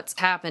film what's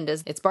happened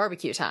is it's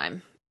barbecue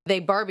time. They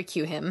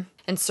barbecue him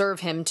and serve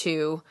him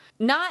to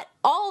not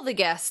all the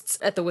guests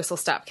at the Whistle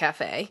Stop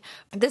Cafe.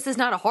 This is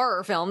not a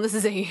horror film. This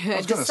is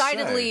a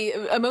decidedly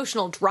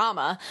emotional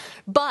drama.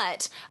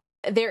 But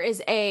there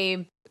is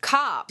a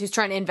cop who's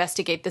trying to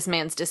investigate this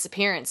man's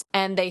disappearance,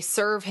 and they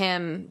serve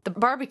him the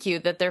barbecue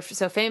that they're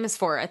so famous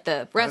for at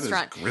the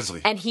restaurant. That is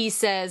grisly. And he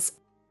says,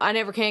 I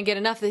never can get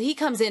enough. That he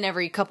comes in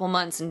every couple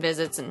months and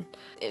visits and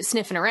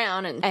sniffing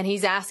around, and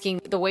he's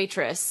asking the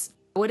waitress,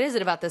 what is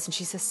it about this? And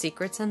she says,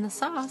 secrets in the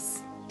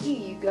sauce. Here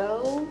you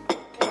go.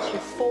 It's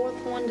your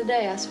fourth one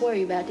today. I swear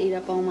you're about to eat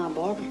up all my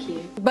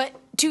barbecue. But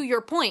to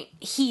your point,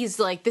 he's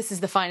like, this is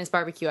the finest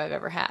barbecue I've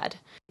ever had.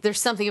 There's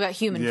something about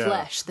human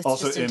flesh that's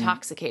Also just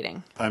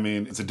intoxicating. I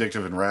mean, it's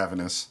addictive and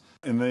ravenous.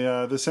 In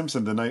the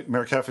Simpsons, the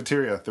Nightmare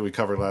Cafeteria that we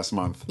covered last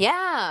month.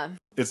 Yeah.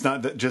 It's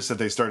not just that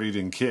they start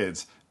eating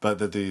kids, but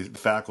that the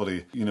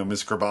faculty,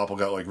 Miss Krabappel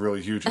got like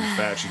really huge and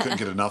fat. She couldn't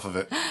get enough of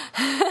it.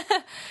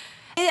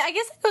 I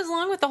guess it goes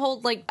along with the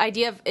whole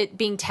idea of it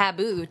being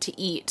taboo to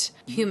eat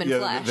human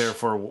flesh.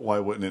 Therefore, why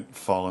wouldn't it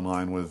fall in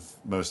line with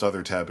most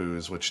other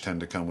taboos, which tend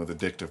to come with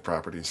addictive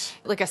properties?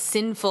 Like a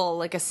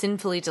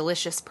sinfully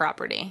delicious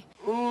property.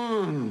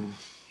 Mm.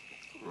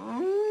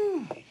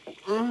 Mm.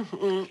 Mm,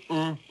 mm,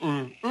 mm,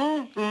 mm,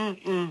 mm,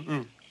 mm,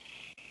 mm,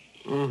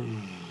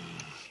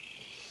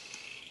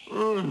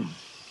 mm.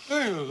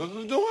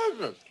 Mm.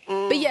 Delicious.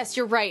 But yes,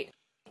 you're right.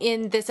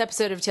 In this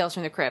episode of Tales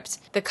from the Crypt,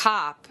 the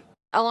cop,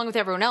 along with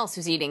everyone else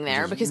who's eating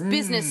there, because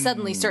business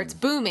suddenly starts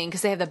booming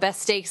because they have the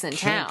best steaks in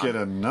town. Can't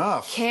get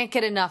enough. Can't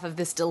get enough of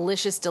this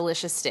delicious,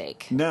 delicious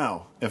steak.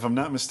 Now, if I'm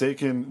not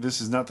mistaken,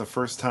 this is not the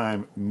first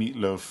time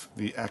Meatloaf,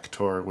 the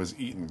actor, was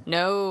eaten.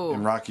 No.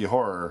 In Rocky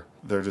Horror,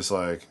 they're just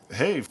like,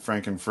 hey,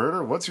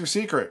 Frankenfurter, what's your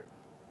secret?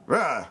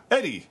 Rah,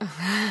 Eddie.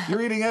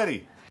 You're eating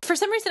Eddie. For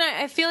some reason,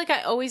 I feel like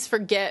I always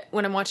forget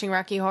when I'm watching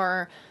Rocky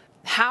Horror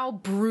how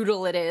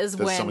brutal it is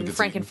when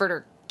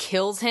Frankenfurter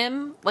kills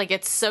him. Like,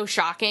 it's so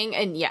shocking.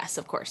 And yes,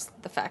 of course,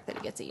 the fact that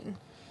he gets eaten.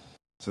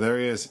 So there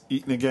he is,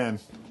 eaten again.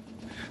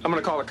 I'm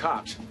gonna call the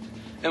cops.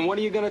 And what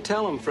are you gonna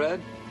tell them, Fred?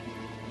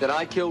 That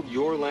I killed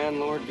your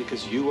landlord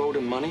because you owed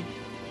him money?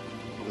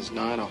 Well, there's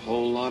not a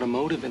whole lot of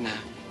motive in that.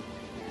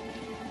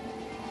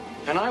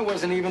 And I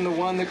wasn't even the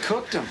one that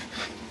cooked him.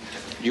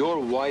 Your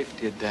wife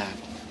did that.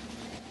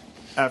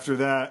 After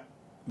that,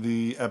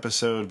 the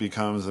episode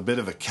becomes a bit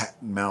of a cat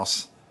and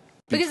mouse.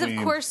 Because, of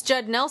course,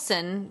 Judd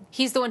Nelson,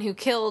 he's the one who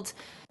killed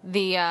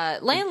the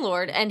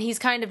landlord, and he's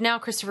kind of now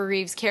Christopher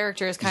Reeve's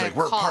character is kind he's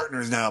like, of we're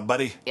partners now,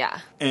 buddy. Yeah.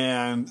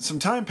 And some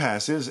time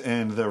passes,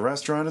 and the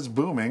restaurant is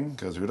booming,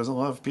 because who doesn't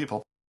love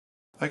people?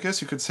 I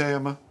guess you could say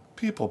I'm a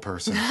people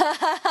person.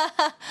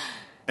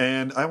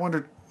 And I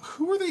wondered,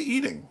 who were they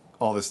eating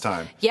all this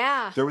time?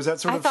 Yeah. There was that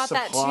sort of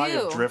supply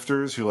that of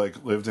drifters who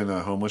lived in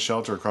a homeless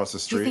shelter across the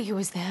street. Do you think it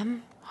was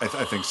them? I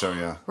think so,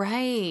 yeah.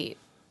 Right.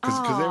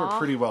 Because they were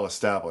pretty well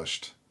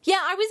established. Yeah,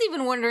 I was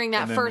even wondering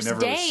that first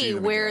day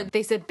where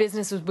they said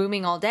business was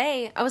booming all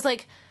day. I was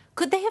like,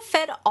 could they have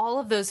fed all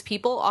of those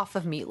people off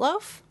of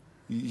Meatloaf?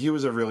 He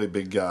was a really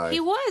big guy. He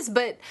was,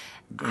 but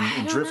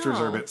and drifters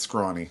are a bit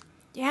scrawny.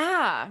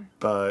 Yeah.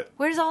 But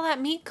where does all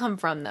that meat come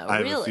from, though? I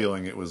have a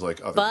feeling it was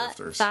like other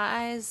drifters.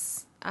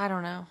 Thighs. I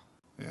don't know.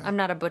 Yeah. I'm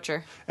not a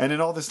butcher. And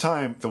in all this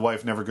time, the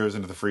wife never goes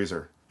into the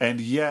freezer.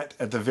 And yet,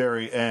 at the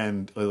very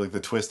end, like the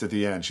twist at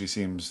the end, she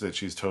seems that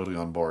she's totally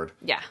on board.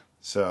 Yeah.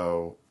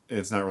 So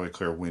it's not really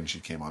clear when she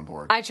came on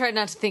board. I tried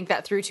not to think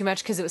that through too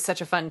much because it was such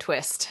a fun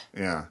twist.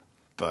 Yeah.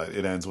 But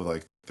it ends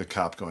with the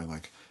cop going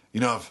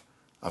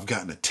I've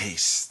gotten a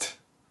taste.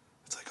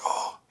 It's like,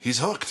 oh, he's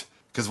hooked.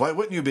 Because why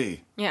wouldn't you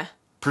be? Yeah.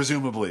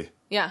 Presumably.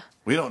 Yeah.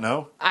 We don't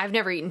know. I've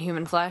never eaten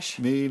human flesh.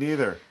 Me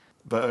neither.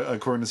 But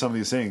according to some of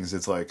these things,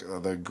 it's like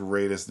the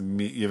greatest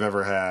meat you've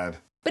ever had.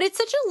 But it's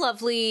such a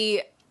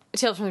lovely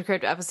Tales from the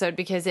Crypt episode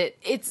because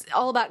it's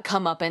all about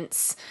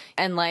comeuppance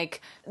and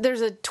there's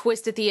a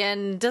twist at the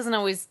end. Doesn't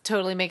always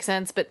totally make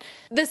sense, but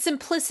the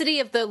simplicity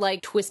of the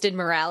twisted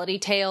morality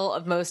tale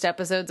of lots of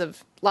episodes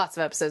of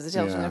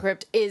Tales from the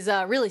Crypt is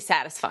really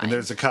satisfying. And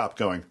there's a cop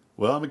going,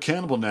 well, I'm a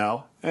cannibal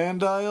now,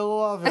 and I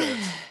love it.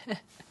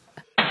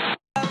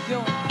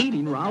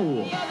 Eating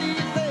Raoul.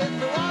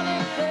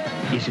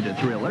 Is it a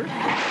thriller?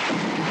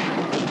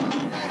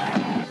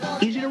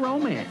 Is it a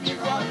romance?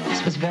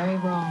 This was very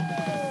wrong.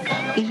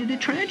 Is it a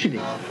tragedy?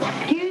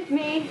 Excuse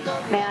me.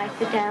 May I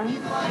sit down?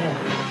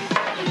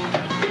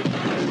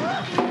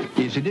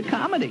 Is it a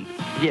comedy?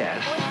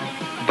 Yes,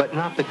 but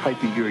not the type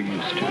that you're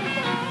used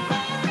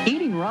to.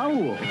 Eating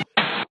Raoul.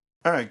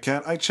 All right,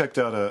 Kat, I checked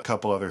out a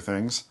couple other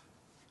things.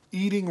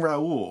 Eating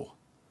Raoul.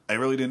 I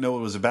really didn't know what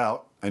it was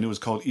about. I knew it was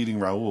called Eating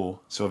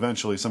Raoul, so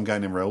eventually some guy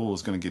named Raoul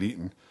is going to get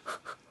eaten.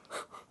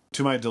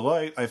 To my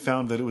delight, I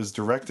found that it was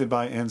directed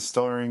by and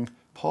starring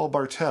Paul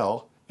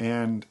Bartel,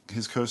 and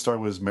his co-star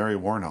was Mary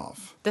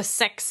Warnoff. The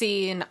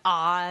sexy and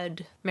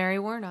odd Mary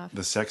Warnoff.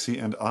 The sexy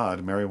and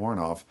odd Mary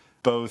Warnoff,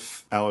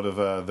 both out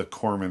of the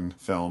Corman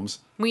films.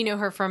 We know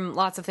her from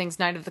lots of things,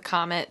 Night of the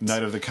Comet,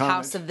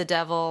 House of the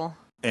Devil.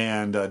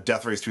 And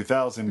Death Race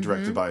 2000,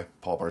 directed by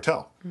Paul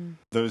Bartel. Mm.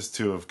 Those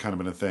two have kind of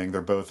been a thing.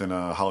 They're both in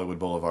Hollywood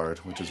Boulevard,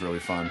 which is really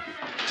fun.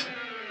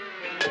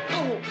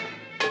 Oh,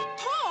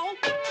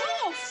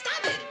 Paul,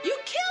 stop it! You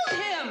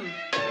killed him!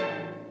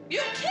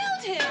 You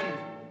killed him!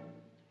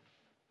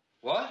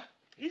 What?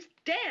 He's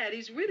dead.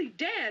 He's really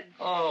dead.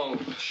 Oh,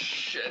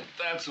 shit.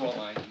 That's all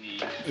I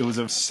need. It was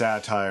a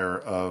satire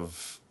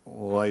of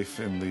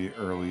life in the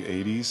early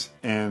 80s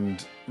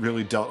and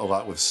really dealt a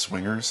lot with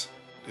swingers.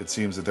 It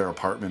seems that their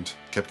apartment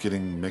kept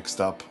getting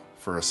mixed up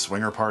for a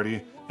swinger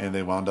party, and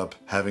they wound up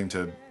having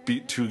to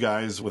beat two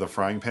guys with a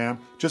frying pan.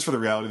 Just for the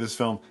reality of this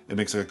film, it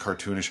makes like a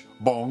cartoonish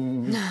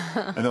bong.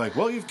 And they're like,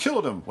 well, you've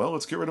killed him. Well,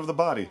 let's get rid of the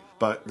body.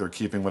 But they're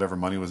keeping whatever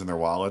money was in their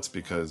wallets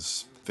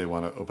because they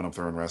want to open up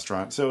their own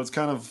restaurant. So it's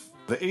kind of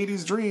the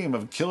 80s dream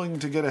of killing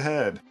to get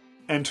ahead.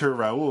 Enter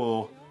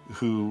Raul,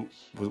 who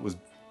was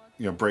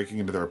breaking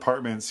into their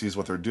apartment, sees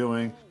what they're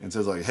doing, and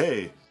says like,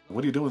 hey,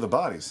 what are you doing with the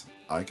bodies?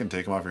 I can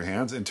take them off your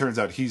hands. And it turns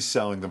out he's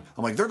selling them.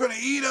 I'm like, they're going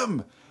to eat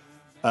them!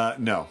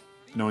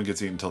 No one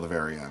gets eaten until the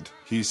very end.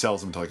 He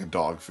sells them to like a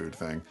dog food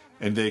thing.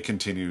 And they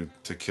continue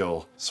to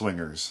kill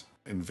swingers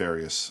in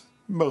various,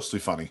 mostly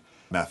funny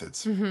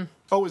methods. Mm-hmm.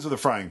 Always with a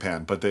frying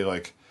pan, but they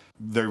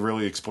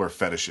really explore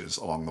fetishes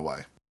along the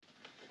way.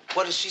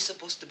 What is she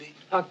supposed to be?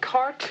 A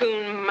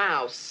cartoon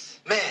mouse.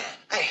 Man,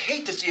 I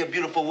hate to see a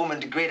beautiful woman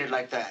degraded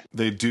like that.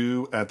 They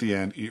do, at the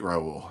end, eat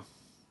Raul.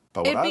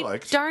 But what I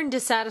liked... It'd be darn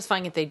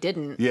dissatisfying if they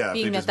didn't. Yeah,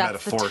 being they that just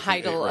that's the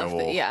metaphorically title ate of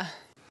Raul. the... Yeah.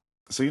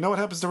 So you know what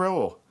happens to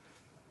Raul?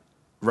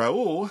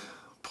 Raul,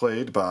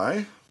 played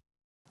by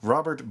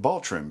Robert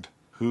Baltrand,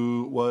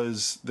 who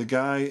was the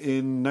guy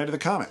in Night of the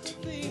Comet.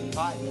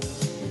 Hi.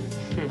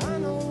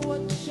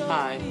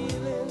 Hi.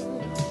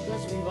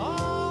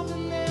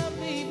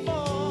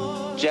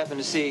 Did you happen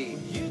to see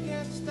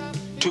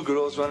two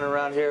girls running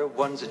around here?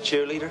 One's a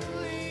cheerleader.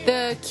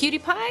 The cutie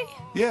pie?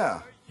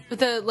 Yeah.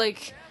 The,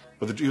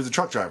 He was a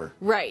truck driver.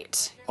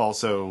 Right.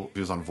 Also,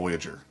 he was on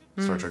Voyager,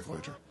 Star Trek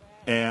Voyager.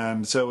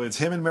 And so it's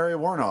him and Mary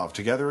Warnoff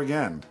together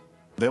again.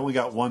 They only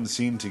got one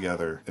scene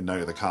together in Night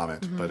of the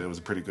Comet, but it was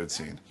a pretty good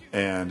scene.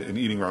 And in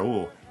Eating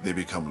Raoul, they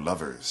become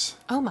lovers.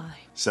 Oh my.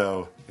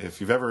 So if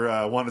you've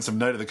ever wanted some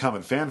Night of the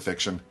Comet fan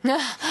fiction...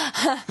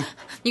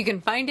 You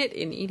can find it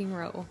in Eating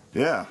Raoul.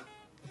 Yeah.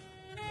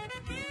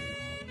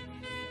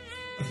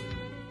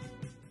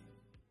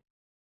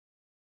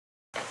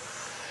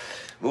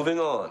 Moving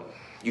on.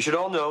 You should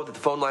all know that the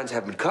phone lines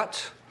have been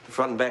cut, the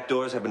front and back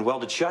doors have been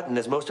welded shut, and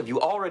as most of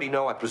you already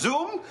know, I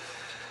presume,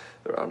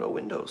 there are no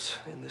windows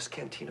in this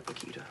Cantina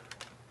Paquita.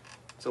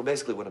 So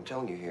basically what I'm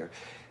telling you here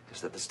is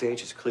that the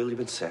stage has clearly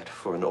been set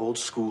for an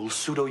old-school,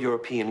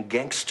 pseudo-European,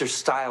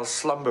 gangster-style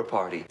slumber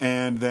party.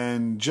 And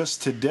then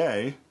just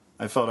today,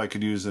 I felt I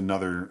could use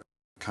another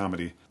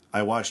comedy.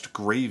 I watched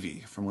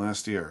Gravy from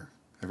last year.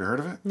 Have you heard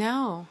of it?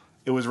 No.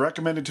 It was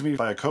recommended to me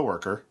by a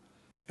coworker,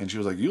 and she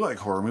was like, you like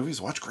horror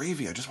movies? Watch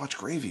Gravy. I just watched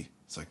Gravy.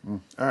 It's like,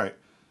 all right.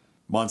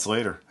 Months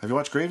later, have you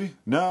watched Gravy?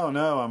 No,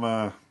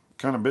 I'm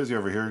kind of busy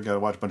over here. Got to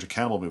watch a bunch of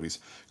cannibal movies.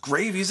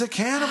 Gravy's a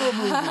cannibal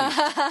movie.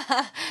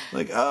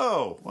 Like,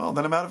 oh, well,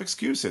 then I'm out of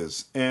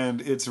excuses.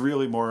 And it's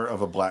really more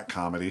of a black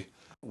comedy,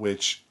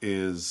 which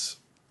is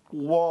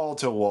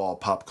wall-to-wall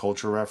pop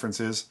culture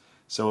references.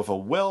 So if a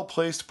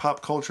well-placed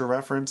pop culture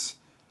reference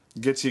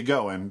gets you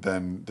going,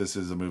 then this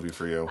is a movie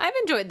for you. I've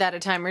enjoyed that a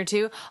time or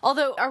two.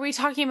 Although, are we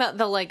talking about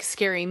the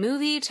scary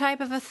movie type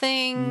of a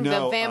thing?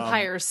 No, the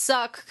vampires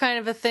suck kind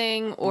of a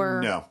thing? Or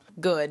no.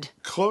 Good?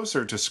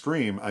 Closer to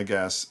Scream, I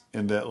guess,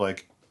 in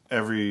that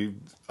every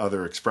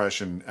other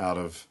expression out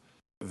of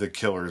the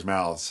killer's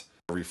mouths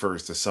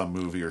refers to some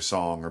movie or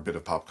song or bit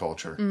of pop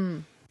culture.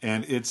 Mm.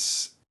 And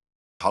it's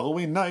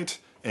Halloween night,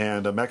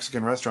 and a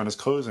Mexican restaurant is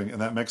closing,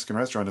 and that Mexican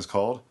restaurant is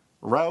called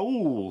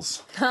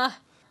Raul's.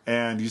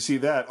 And you see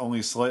that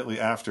only slightly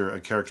after a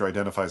character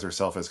identifies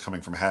herself as coming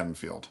from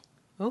Haddonfield.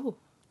 Oh.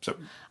 So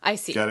I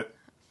see. Get it?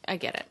 I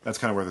get it. That's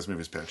kind of where this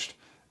movie's pitched.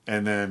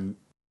 And then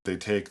they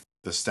take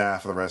the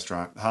staff of the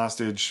restaurant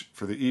hostage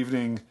for the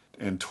evening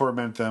and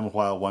torment them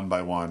while one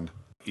by one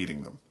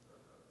eating them.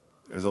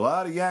 There's a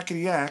lot of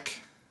yakety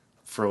yak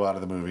for a lot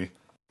of the movie,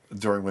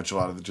 during which a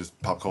lot of the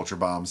just pop culture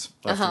bombs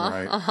left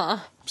and right.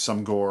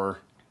 Some gore,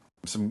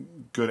 some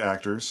good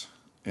actors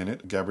in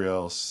it.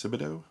 Gabrielle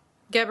Sidibe?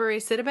 Gabourey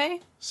Sidibe?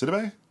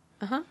 Sidibe?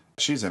 Uh-huh.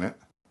 She's in it.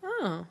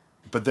 Oh.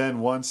 But then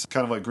once,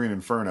 kind of like Green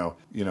Inferno,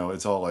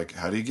 it's all like,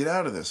 how do you get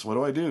out of this? What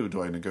do I do?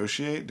 Do I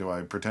negotiate? Do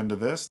I pretend to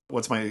this?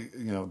 What's my,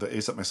 the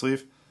ace up my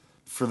sleeve?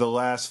 For the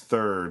last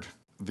third,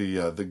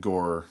 the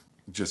gore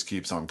just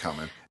keeps on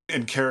coming.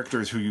 And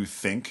characters who you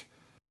think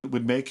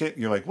would make it,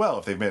 you're like, well,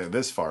 if they've made it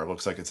this far, it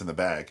looks like it's in the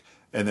bag.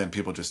 And then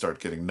people just start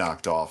getting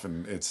knocked off,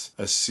 and it's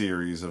a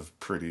series of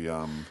pretty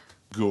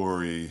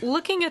gory...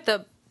 Looking at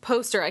the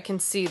poster, I can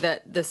see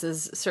that this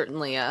is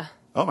certainly a...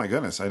 Oh my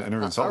goodness, I never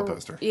even saw the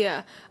poster.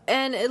 Yeah,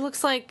 and it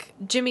looks like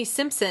Jimmy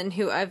Simpson,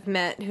 who I've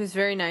met, who's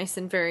very nice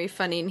and very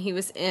funny, and he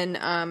was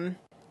on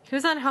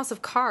House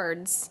of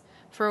Cards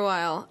for a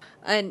while.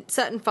 And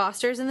Sutton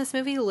Foster's in this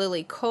movie,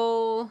 Lily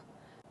Cole.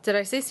 Did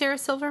I say Sarah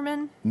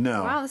Silverman?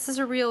 No. Wow, this is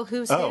a real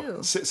who's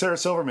who. Sarah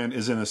Silverman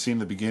is in a scene at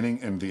the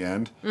beginning and the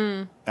end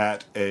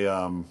at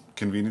a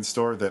convenience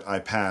store that I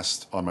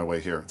passed on my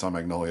way here. It's on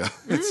Magnolia.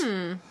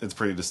 It's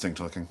pretty distinct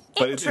looking.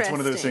 But it's one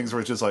of those things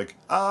where it's just like,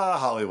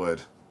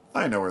 Hollywood.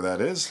 I know where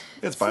that is.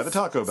 It's by the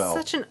Taco Bell.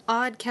 Such an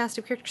odd cast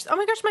of characters. Oh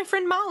my gosh, my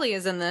friend Molly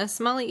is in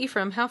this. Molly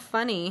Ephraim. How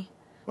funny.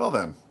 Well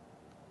then.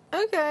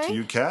 Okay. To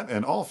you, Kat,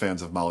 and all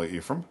fans of Molly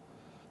Ephraim,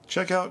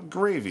 check out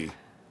Gravy.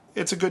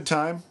 It's a good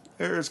time.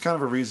 There's kind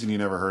of a reason you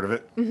never heard of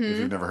it, if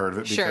you've never heard of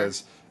it,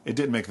 because it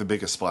didn't make the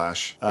biggest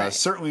splash.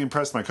 Certainly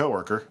impressed my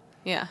coworker.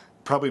 Yeah.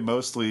 Probably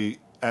mostly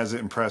as it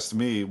impressed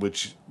me,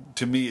 which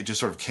to me it just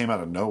sort of came out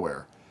of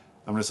nowhere.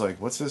 I'm just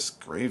like, what's this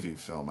gravy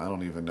film? I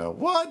don't even know.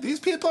 What? These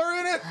people are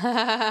in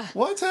it?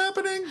 What's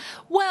happening?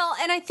 Well,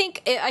 and I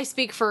think I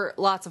speak for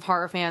lots of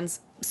horror fans.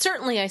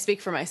 Certainly I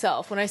speak for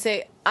myself when I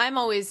say I'm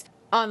always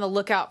on the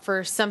lookout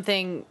for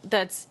something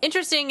that's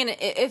interesting, and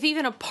if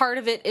even a part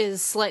of it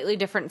is slightly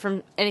different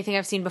from anything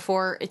I've seen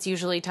before, it's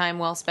usually time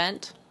well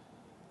spent.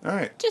 All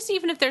right. Just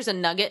even if there's a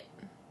nugget.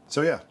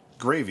 So yeah,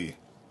 gravy.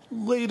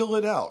 Ladle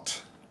it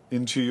out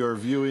into your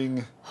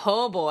viewing.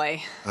 Oh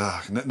boy.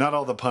 Not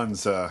all the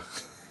puns come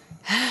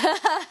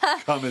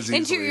as easily.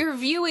 Into your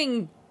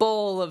viewing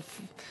bowl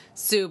of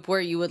soup where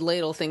you would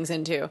ladle things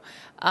into.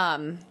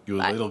 You would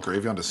ladle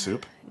gravy onto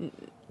soup?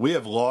 We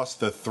have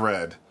lost the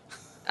thread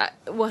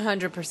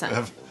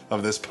 100%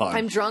 of this pun.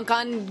 I'm drunk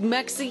on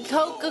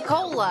Mexico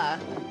Coca-Cola.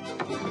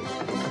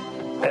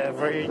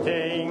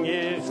 Everything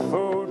is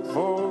food,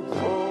 food,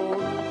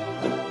 food.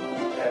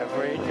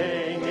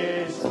 Everything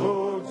is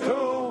food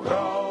to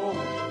go.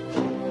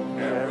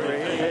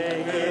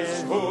 Everything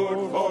is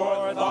food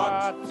for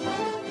thought.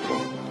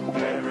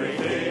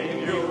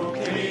 Everything you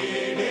can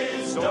eat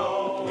is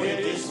dough. It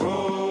is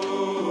food.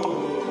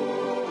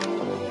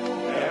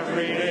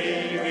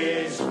 Everything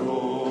is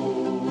food.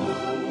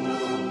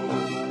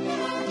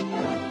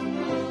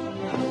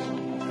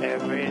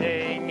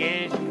 Everything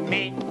is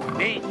meat,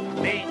 meat,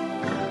 meat.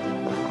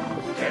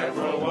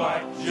 Careful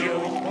what you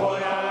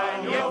put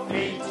on your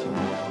feet.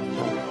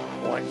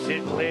 Once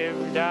it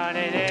lived on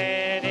an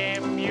Eddie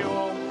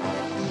mule.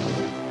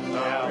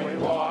 Now it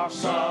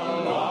walks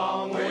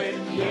along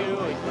with you.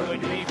 It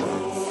could be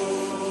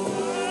food.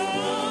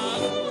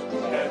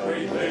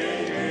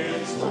 Everything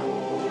is food.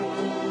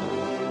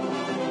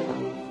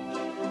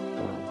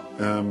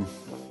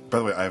 By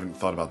the way, I haven't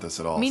thought about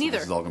this at all. Me so neither.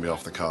 This is all going to be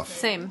off the cuff.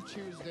 Same.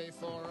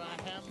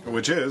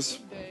 Which is,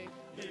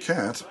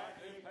 Kat,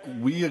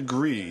 we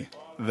agree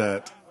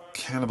that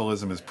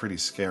cannibalism is pretty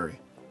scary.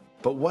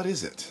 But what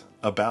is it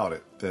about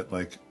it that,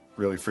 like,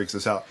 really freaks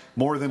us out?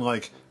 More than,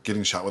 like,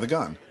 getting shot with a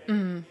gun.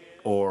 Mm-hmm.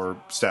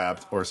 Or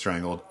stabbed, or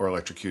strangled, or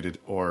electrocuted,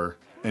 or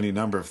any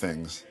number of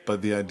things.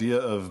 But the idea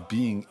of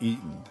being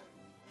eaten.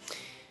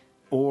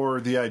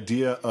 Or the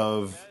idea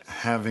of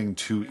having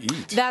to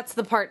eat. That's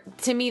the part,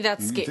 to me,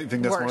 that's You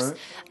think that's worse. more of it?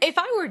 If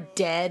I were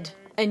dead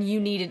and you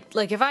needed,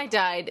 like, if I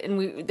died and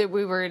we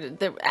were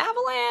the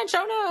avalanche,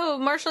 oh no,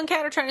 Marshall and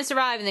Kat are trying to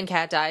survive, and then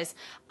Kat dies,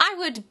 I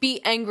would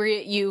be angry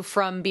at you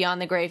from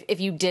beyond the grave if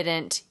you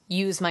didn't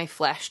use my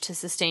flesh to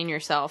sustain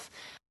yourself.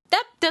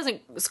 That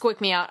doesn't squick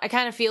me out. I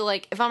kind of feel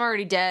like if I'm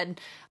already dead,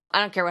 I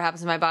don't care what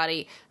happens to my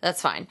body,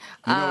 that's fine.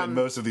 You know, in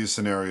most of these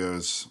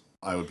scenarios,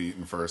 I would be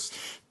eaten first.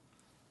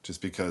 Just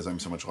because I'm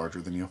so much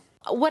larger than you.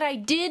 What I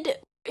did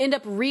end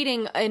up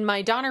reading in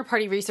my Donner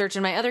Party research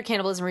and my other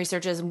cannibalism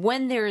research is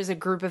when there is a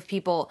group of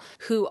people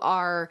who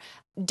are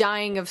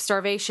dying of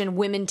starvation,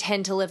 women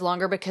tend to live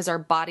longer because our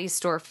bodies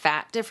store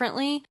fat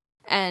differently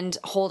and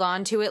hold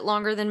on to it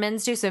longer than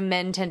men's do. So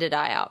men tend to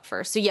die out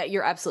first. So yeah,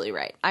 you're absolutely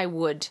right. I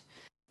would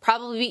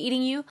probably be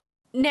eating you.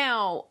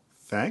 Now...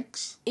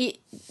 Thanks?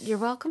 You're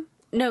welcome.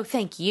 No,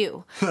 thank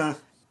you.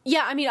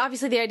 Yeah, I mean,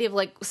 obviously the idea of,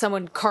 like,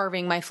 someone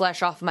carving my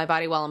flesh off of my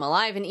body while I'm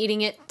alive and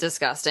eating it,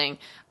 disgusting.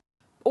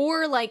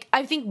 Or, like,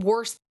 I think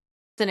worse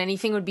than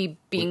anything would be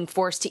being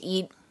forced to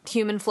eat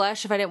human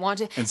flesh if I didn't want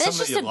to. And that's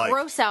just a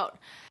gross out.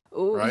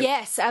 Right?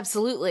 Yes,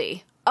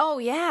 absolutely. Oh,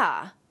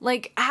 yeah.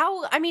 Like,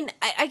 how, I mean,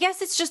 I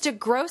guess it's just a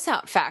gross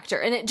out factor,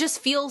 and it just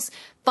feels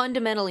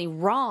fundamentally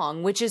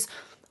wrong, which is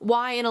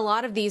why in a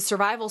lot of these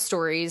survival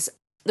stories,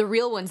 the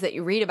real ones that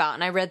you read about,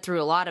 and I read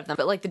through a lot of them,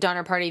 but like the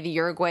Donner Party, the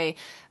Uruguay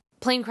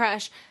plane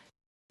crash,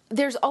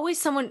 there's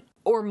always someone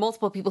or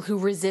multiple people who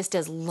resist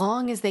as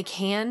long as they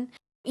can,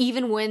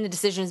 even when the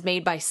decision is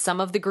made by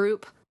some of the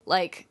group,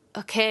 like,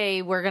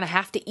 okay, we're going to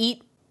have to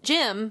eat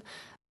Jim.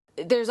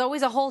 There's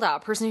always a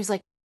holdout person who's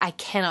like, I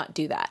cannot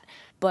do that.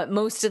 But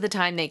most of the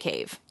time they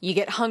cave. You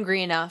get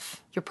hungry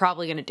enough, you're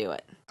probably going to do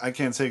it. I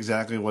can't say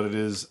exactly what it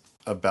is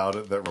about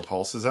it that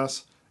repulses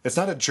us. It's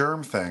not a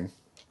germ thing.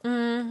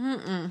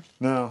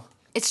 No.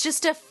 It's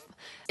just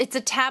it's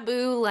a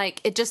taboo,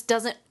 like, it just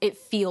doesn't, it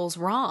feels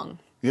wrong.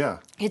 Yeah.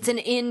 It's an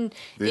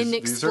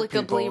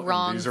inexplicably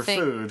wrong these are thing.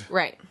 Food.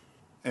 Right.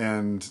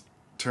 And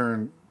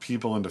turn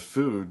people into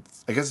food.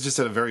 I guess it's just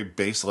at a very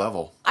base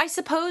level. I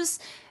suppose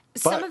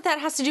some of that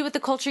has to do with the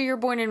culture you're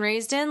born and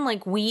raised in.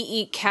 Like, we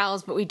eat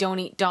cows, but we don't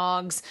eat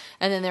dogs.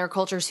 And then there are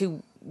cultures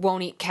who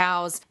won't eat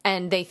cows,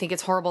 and they think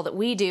it's horrible that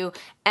we do.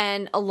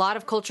 And a lot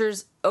of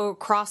cultures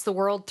across the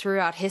world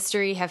throughout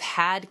history have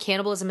had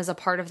cannibalism as a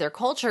part of their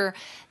culture,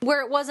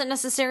 where it wasn't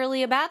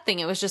necessarily a bad thing.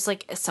 It was just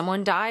like, if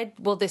someone died,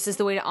 well, this is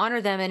the way to honor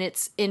them, and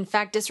it's, in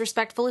fact,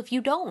 disrespectful if you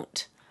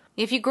don't.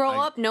 If you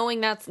grow up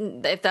knowing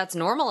if that's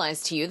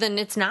normalized to you, then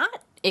it's not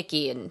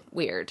icky and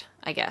weird,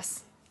 I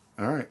guess.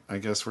 All right. I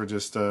guess we're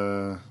just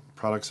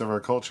products of our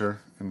culture,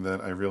 and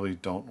that I really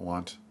don't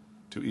want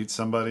to eat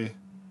somebody.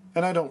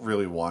 And I don't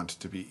really want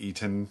to be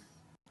eaten.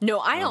 No,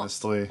 I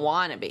honestly. Don't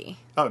want to be.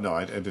 Oh, no,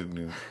 I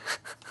didn't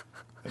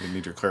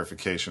need your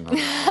clarification on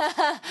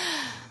that.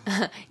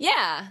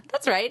 Yeah,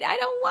 that's right. I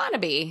don't want to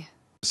be.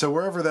 So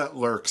wherever that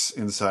lurks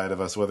inside of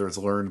us, whether it's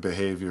learned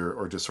behavior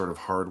or just sort of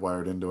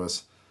hardwired into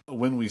us,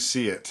 when we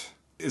see it,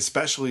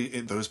 especially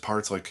in those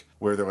parts like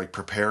where they're like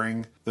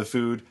preparing the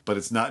food, but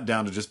it's not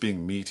down to just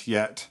being meat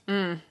yet,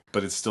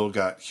 but it's still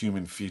got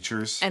human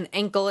features. An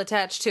ankle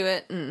attached to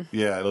it.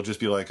 Yeah, it'll just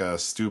be like a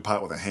stew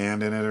pot with a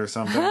hand in it or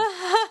something.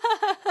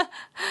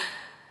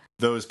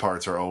 Those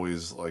parts are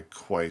always like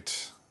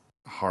quite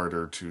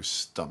harder to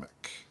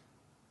stomach.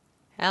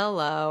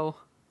 Hello.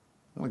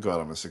 I'm going to go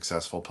out on a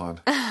successful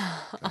pun.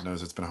 God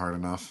knows it's been hard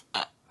enough.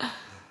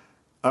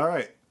 All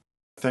right.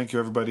 Thank you,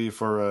 everybody,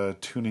 for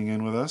tuning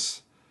in with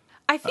us.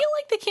 I feel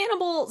like the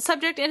cannibal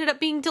subject ended up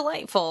being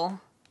delightful.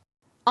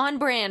 On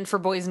brand for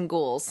Boys and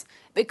Ghouls.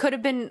 It could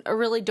have been a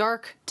really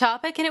dark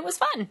topic, and it was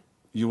fun.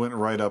 You went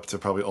right up to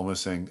probably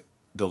almost saying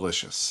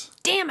delicious.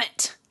 Damn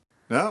it!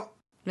 No.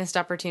 Missed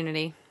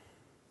opportunity.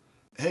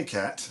 Hey,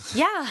 Kat.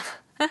 Yeah.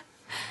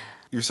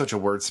 You're such a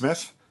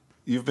wordsmith.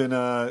 You've been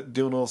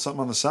doing a little something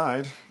on the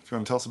side. If you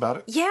want to tell us about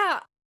it. Yeah.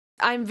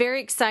 I'm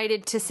very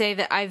excited to say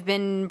that I've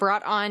been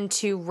brought on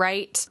to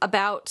write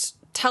about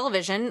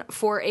television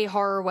for a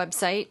horror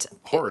website.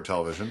 Horror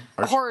television.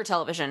 Horror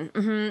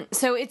television.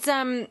 So it's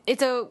a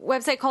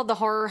website called The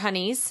Horror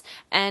Honeys,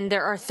 and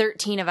there are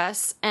 13 of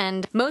us,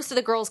 and most of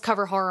the girls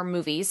cover horror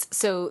movies.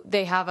 So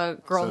they have a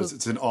girl who...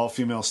 It's an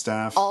all-female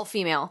staff. All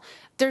female.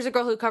 There's a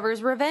girl who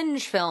covers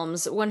revenge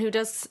films, one who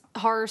does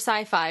horror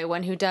sci-fi,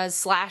 one who does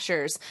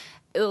slashers.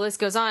 The list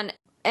goes on.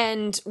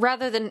 And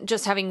rather than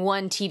just having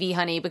one TV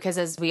honey, because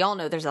as we all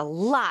know, there's a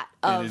lot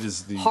of it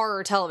is the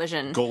horror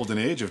television. Golden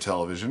age of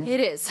television. It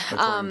is.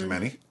 According to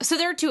many. So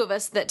there are two of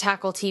us that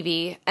tackle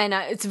TV, and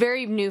it's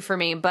very new for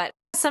me, but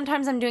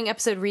sometimes I'm doing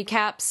episode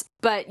recaps,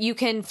 but you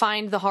can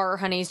find the Horror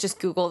Honeys, just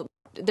Google.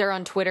 They're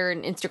on Twitter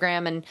and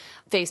Instagram and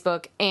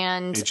Facebook,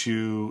 and...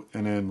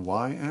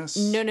 Hunnys?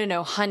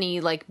 No.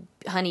 Honey, like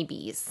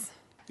honeybees.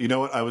 You know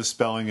what? I was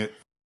spelling it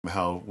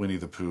how Winnie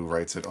the Pooh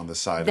writes it on the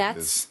side of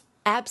his...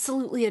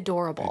 Absolutely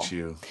adorable.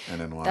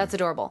 H-U-N-N-Y. That's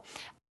adorable.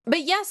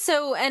 But yeah,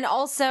 and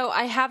also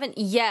I haven't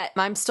yet,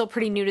 I'm still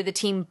pretty new to the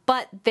team,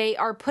 but they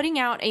are putting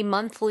out a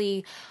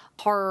monthly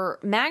horror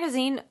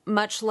magazine,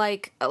 much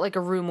like a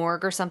Rue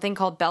Morgue or something,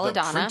 called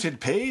Belladonna. The printed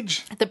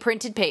page? The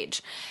printed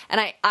page. And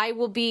I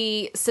will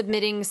be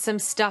submitting some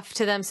stuff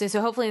to them soon.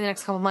 So hopefully in the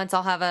next couple months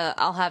I'll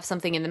have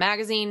something in the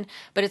magazine,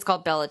 but it's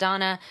called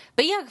Belladonna.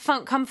 But yeah,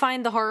 come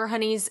find the Horror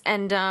Honeys.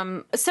 And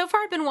so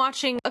far I've been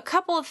watching a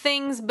couple of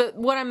things, but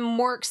what I'm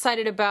more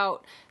excited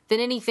about than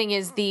anything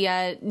is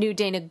the new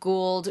Dana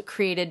Gould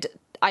created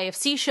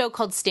IFC show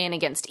called Stand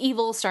Against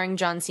Evil, starring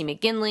John C.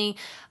 McGinley.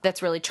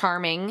 That's really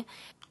charming.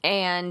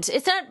 And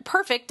it's not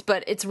perfect,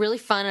 but it's really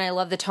fun, and I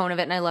love the tone of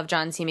it, and I love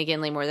John C.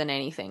 McGinley more than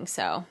anything,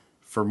 so...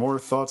 For more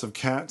thoughts of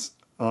cats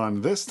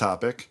on this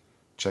topic,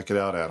 check it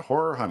out at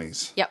Horror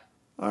Honeys. Yep.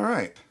 All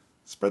right.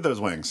 Spread those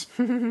wings.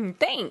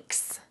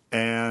 Thanks.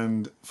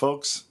 And,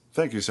 folks,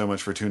 thank you so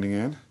much for tuning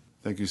in.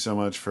 Thank you so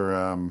much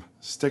for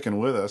sticking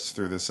with us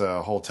through this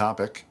whole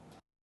topic.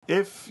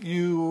 If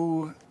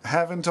you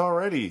haven't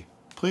already,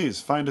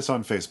 please find us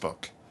on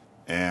Facebook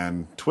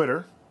and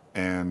Twitter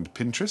and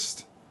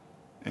Pinterest.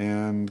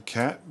 And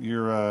Kat,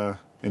 you're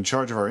in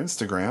charge of our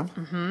Instagram.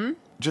 Mm-hmm.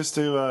 Just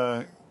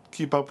to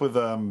keep up with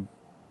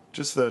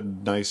just the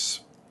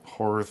nice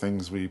horror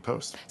things we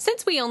post.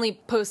 Since we only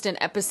post an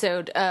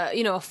episode,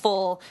 a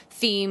full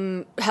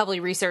theme, heavily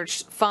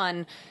researched,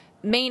 fun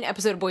main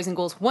episode of Boys and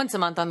Ghouls once a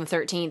month on the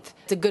 13th.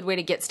 It's a good way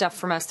to get stuff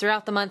from us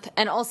throughout the month.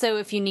 And also,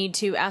 if you need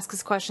to ask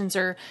us questions,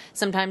 or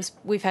sometimes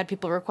we've had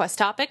people request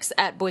topics,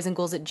 at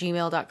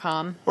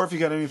boysandghouls@gmail.com. Or if you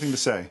got anything to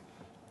say,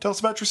 tell us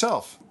about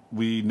yourself.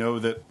 We know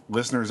that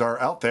listeners are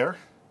out there,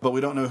 but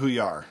we don't know who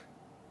you are.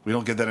 We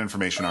don't get that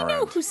information around. I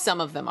know who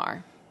some of them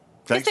are.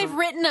 Because they've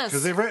written us.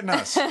 Because they've written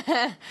us.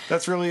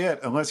 That's really it,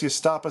 unless you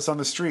stop us on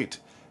the street.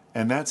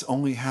 And that's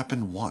only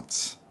happened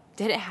once.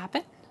 Did it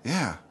happen?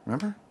 Yeah,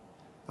 remember?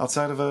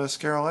 Outside of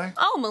Scare LA?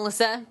 Oh,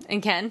 Melissa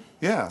and Ken.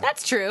 Yeah.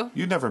 That's true.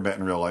 You'd never met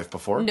in real life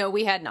before. No,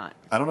 we had not.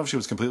 I don't know if she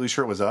was completely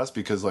sure it was us,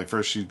 because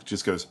first she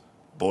just goes,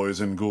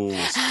 Boys and Ghouls.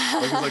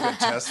 It was like a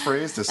test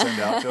phrase to send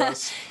out to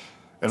us.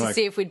 And to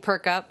see if we'd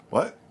perk up.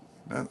 What?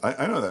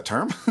 I know that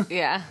term.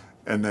 Yeah.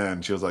 And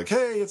then she was like,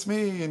 hey, it's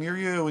me, and you're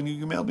you, and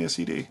you mailed me a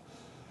CD.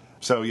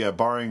 So, yeah,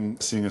 barring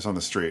seeing us on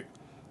the street,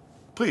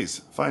 please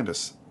find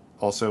us.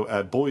 Also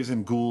at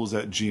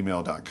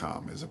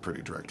boysandghouls@gmail.com is a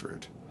pretty direct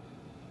route.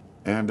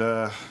 And,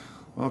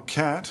 well,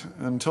 Kat,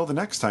 until the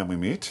next time we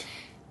meet...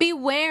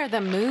 Beware the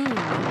moon.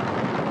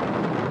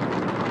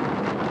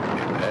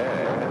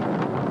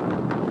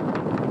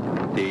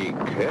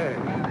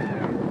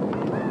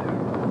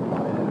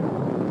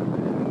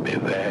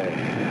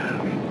 Beware.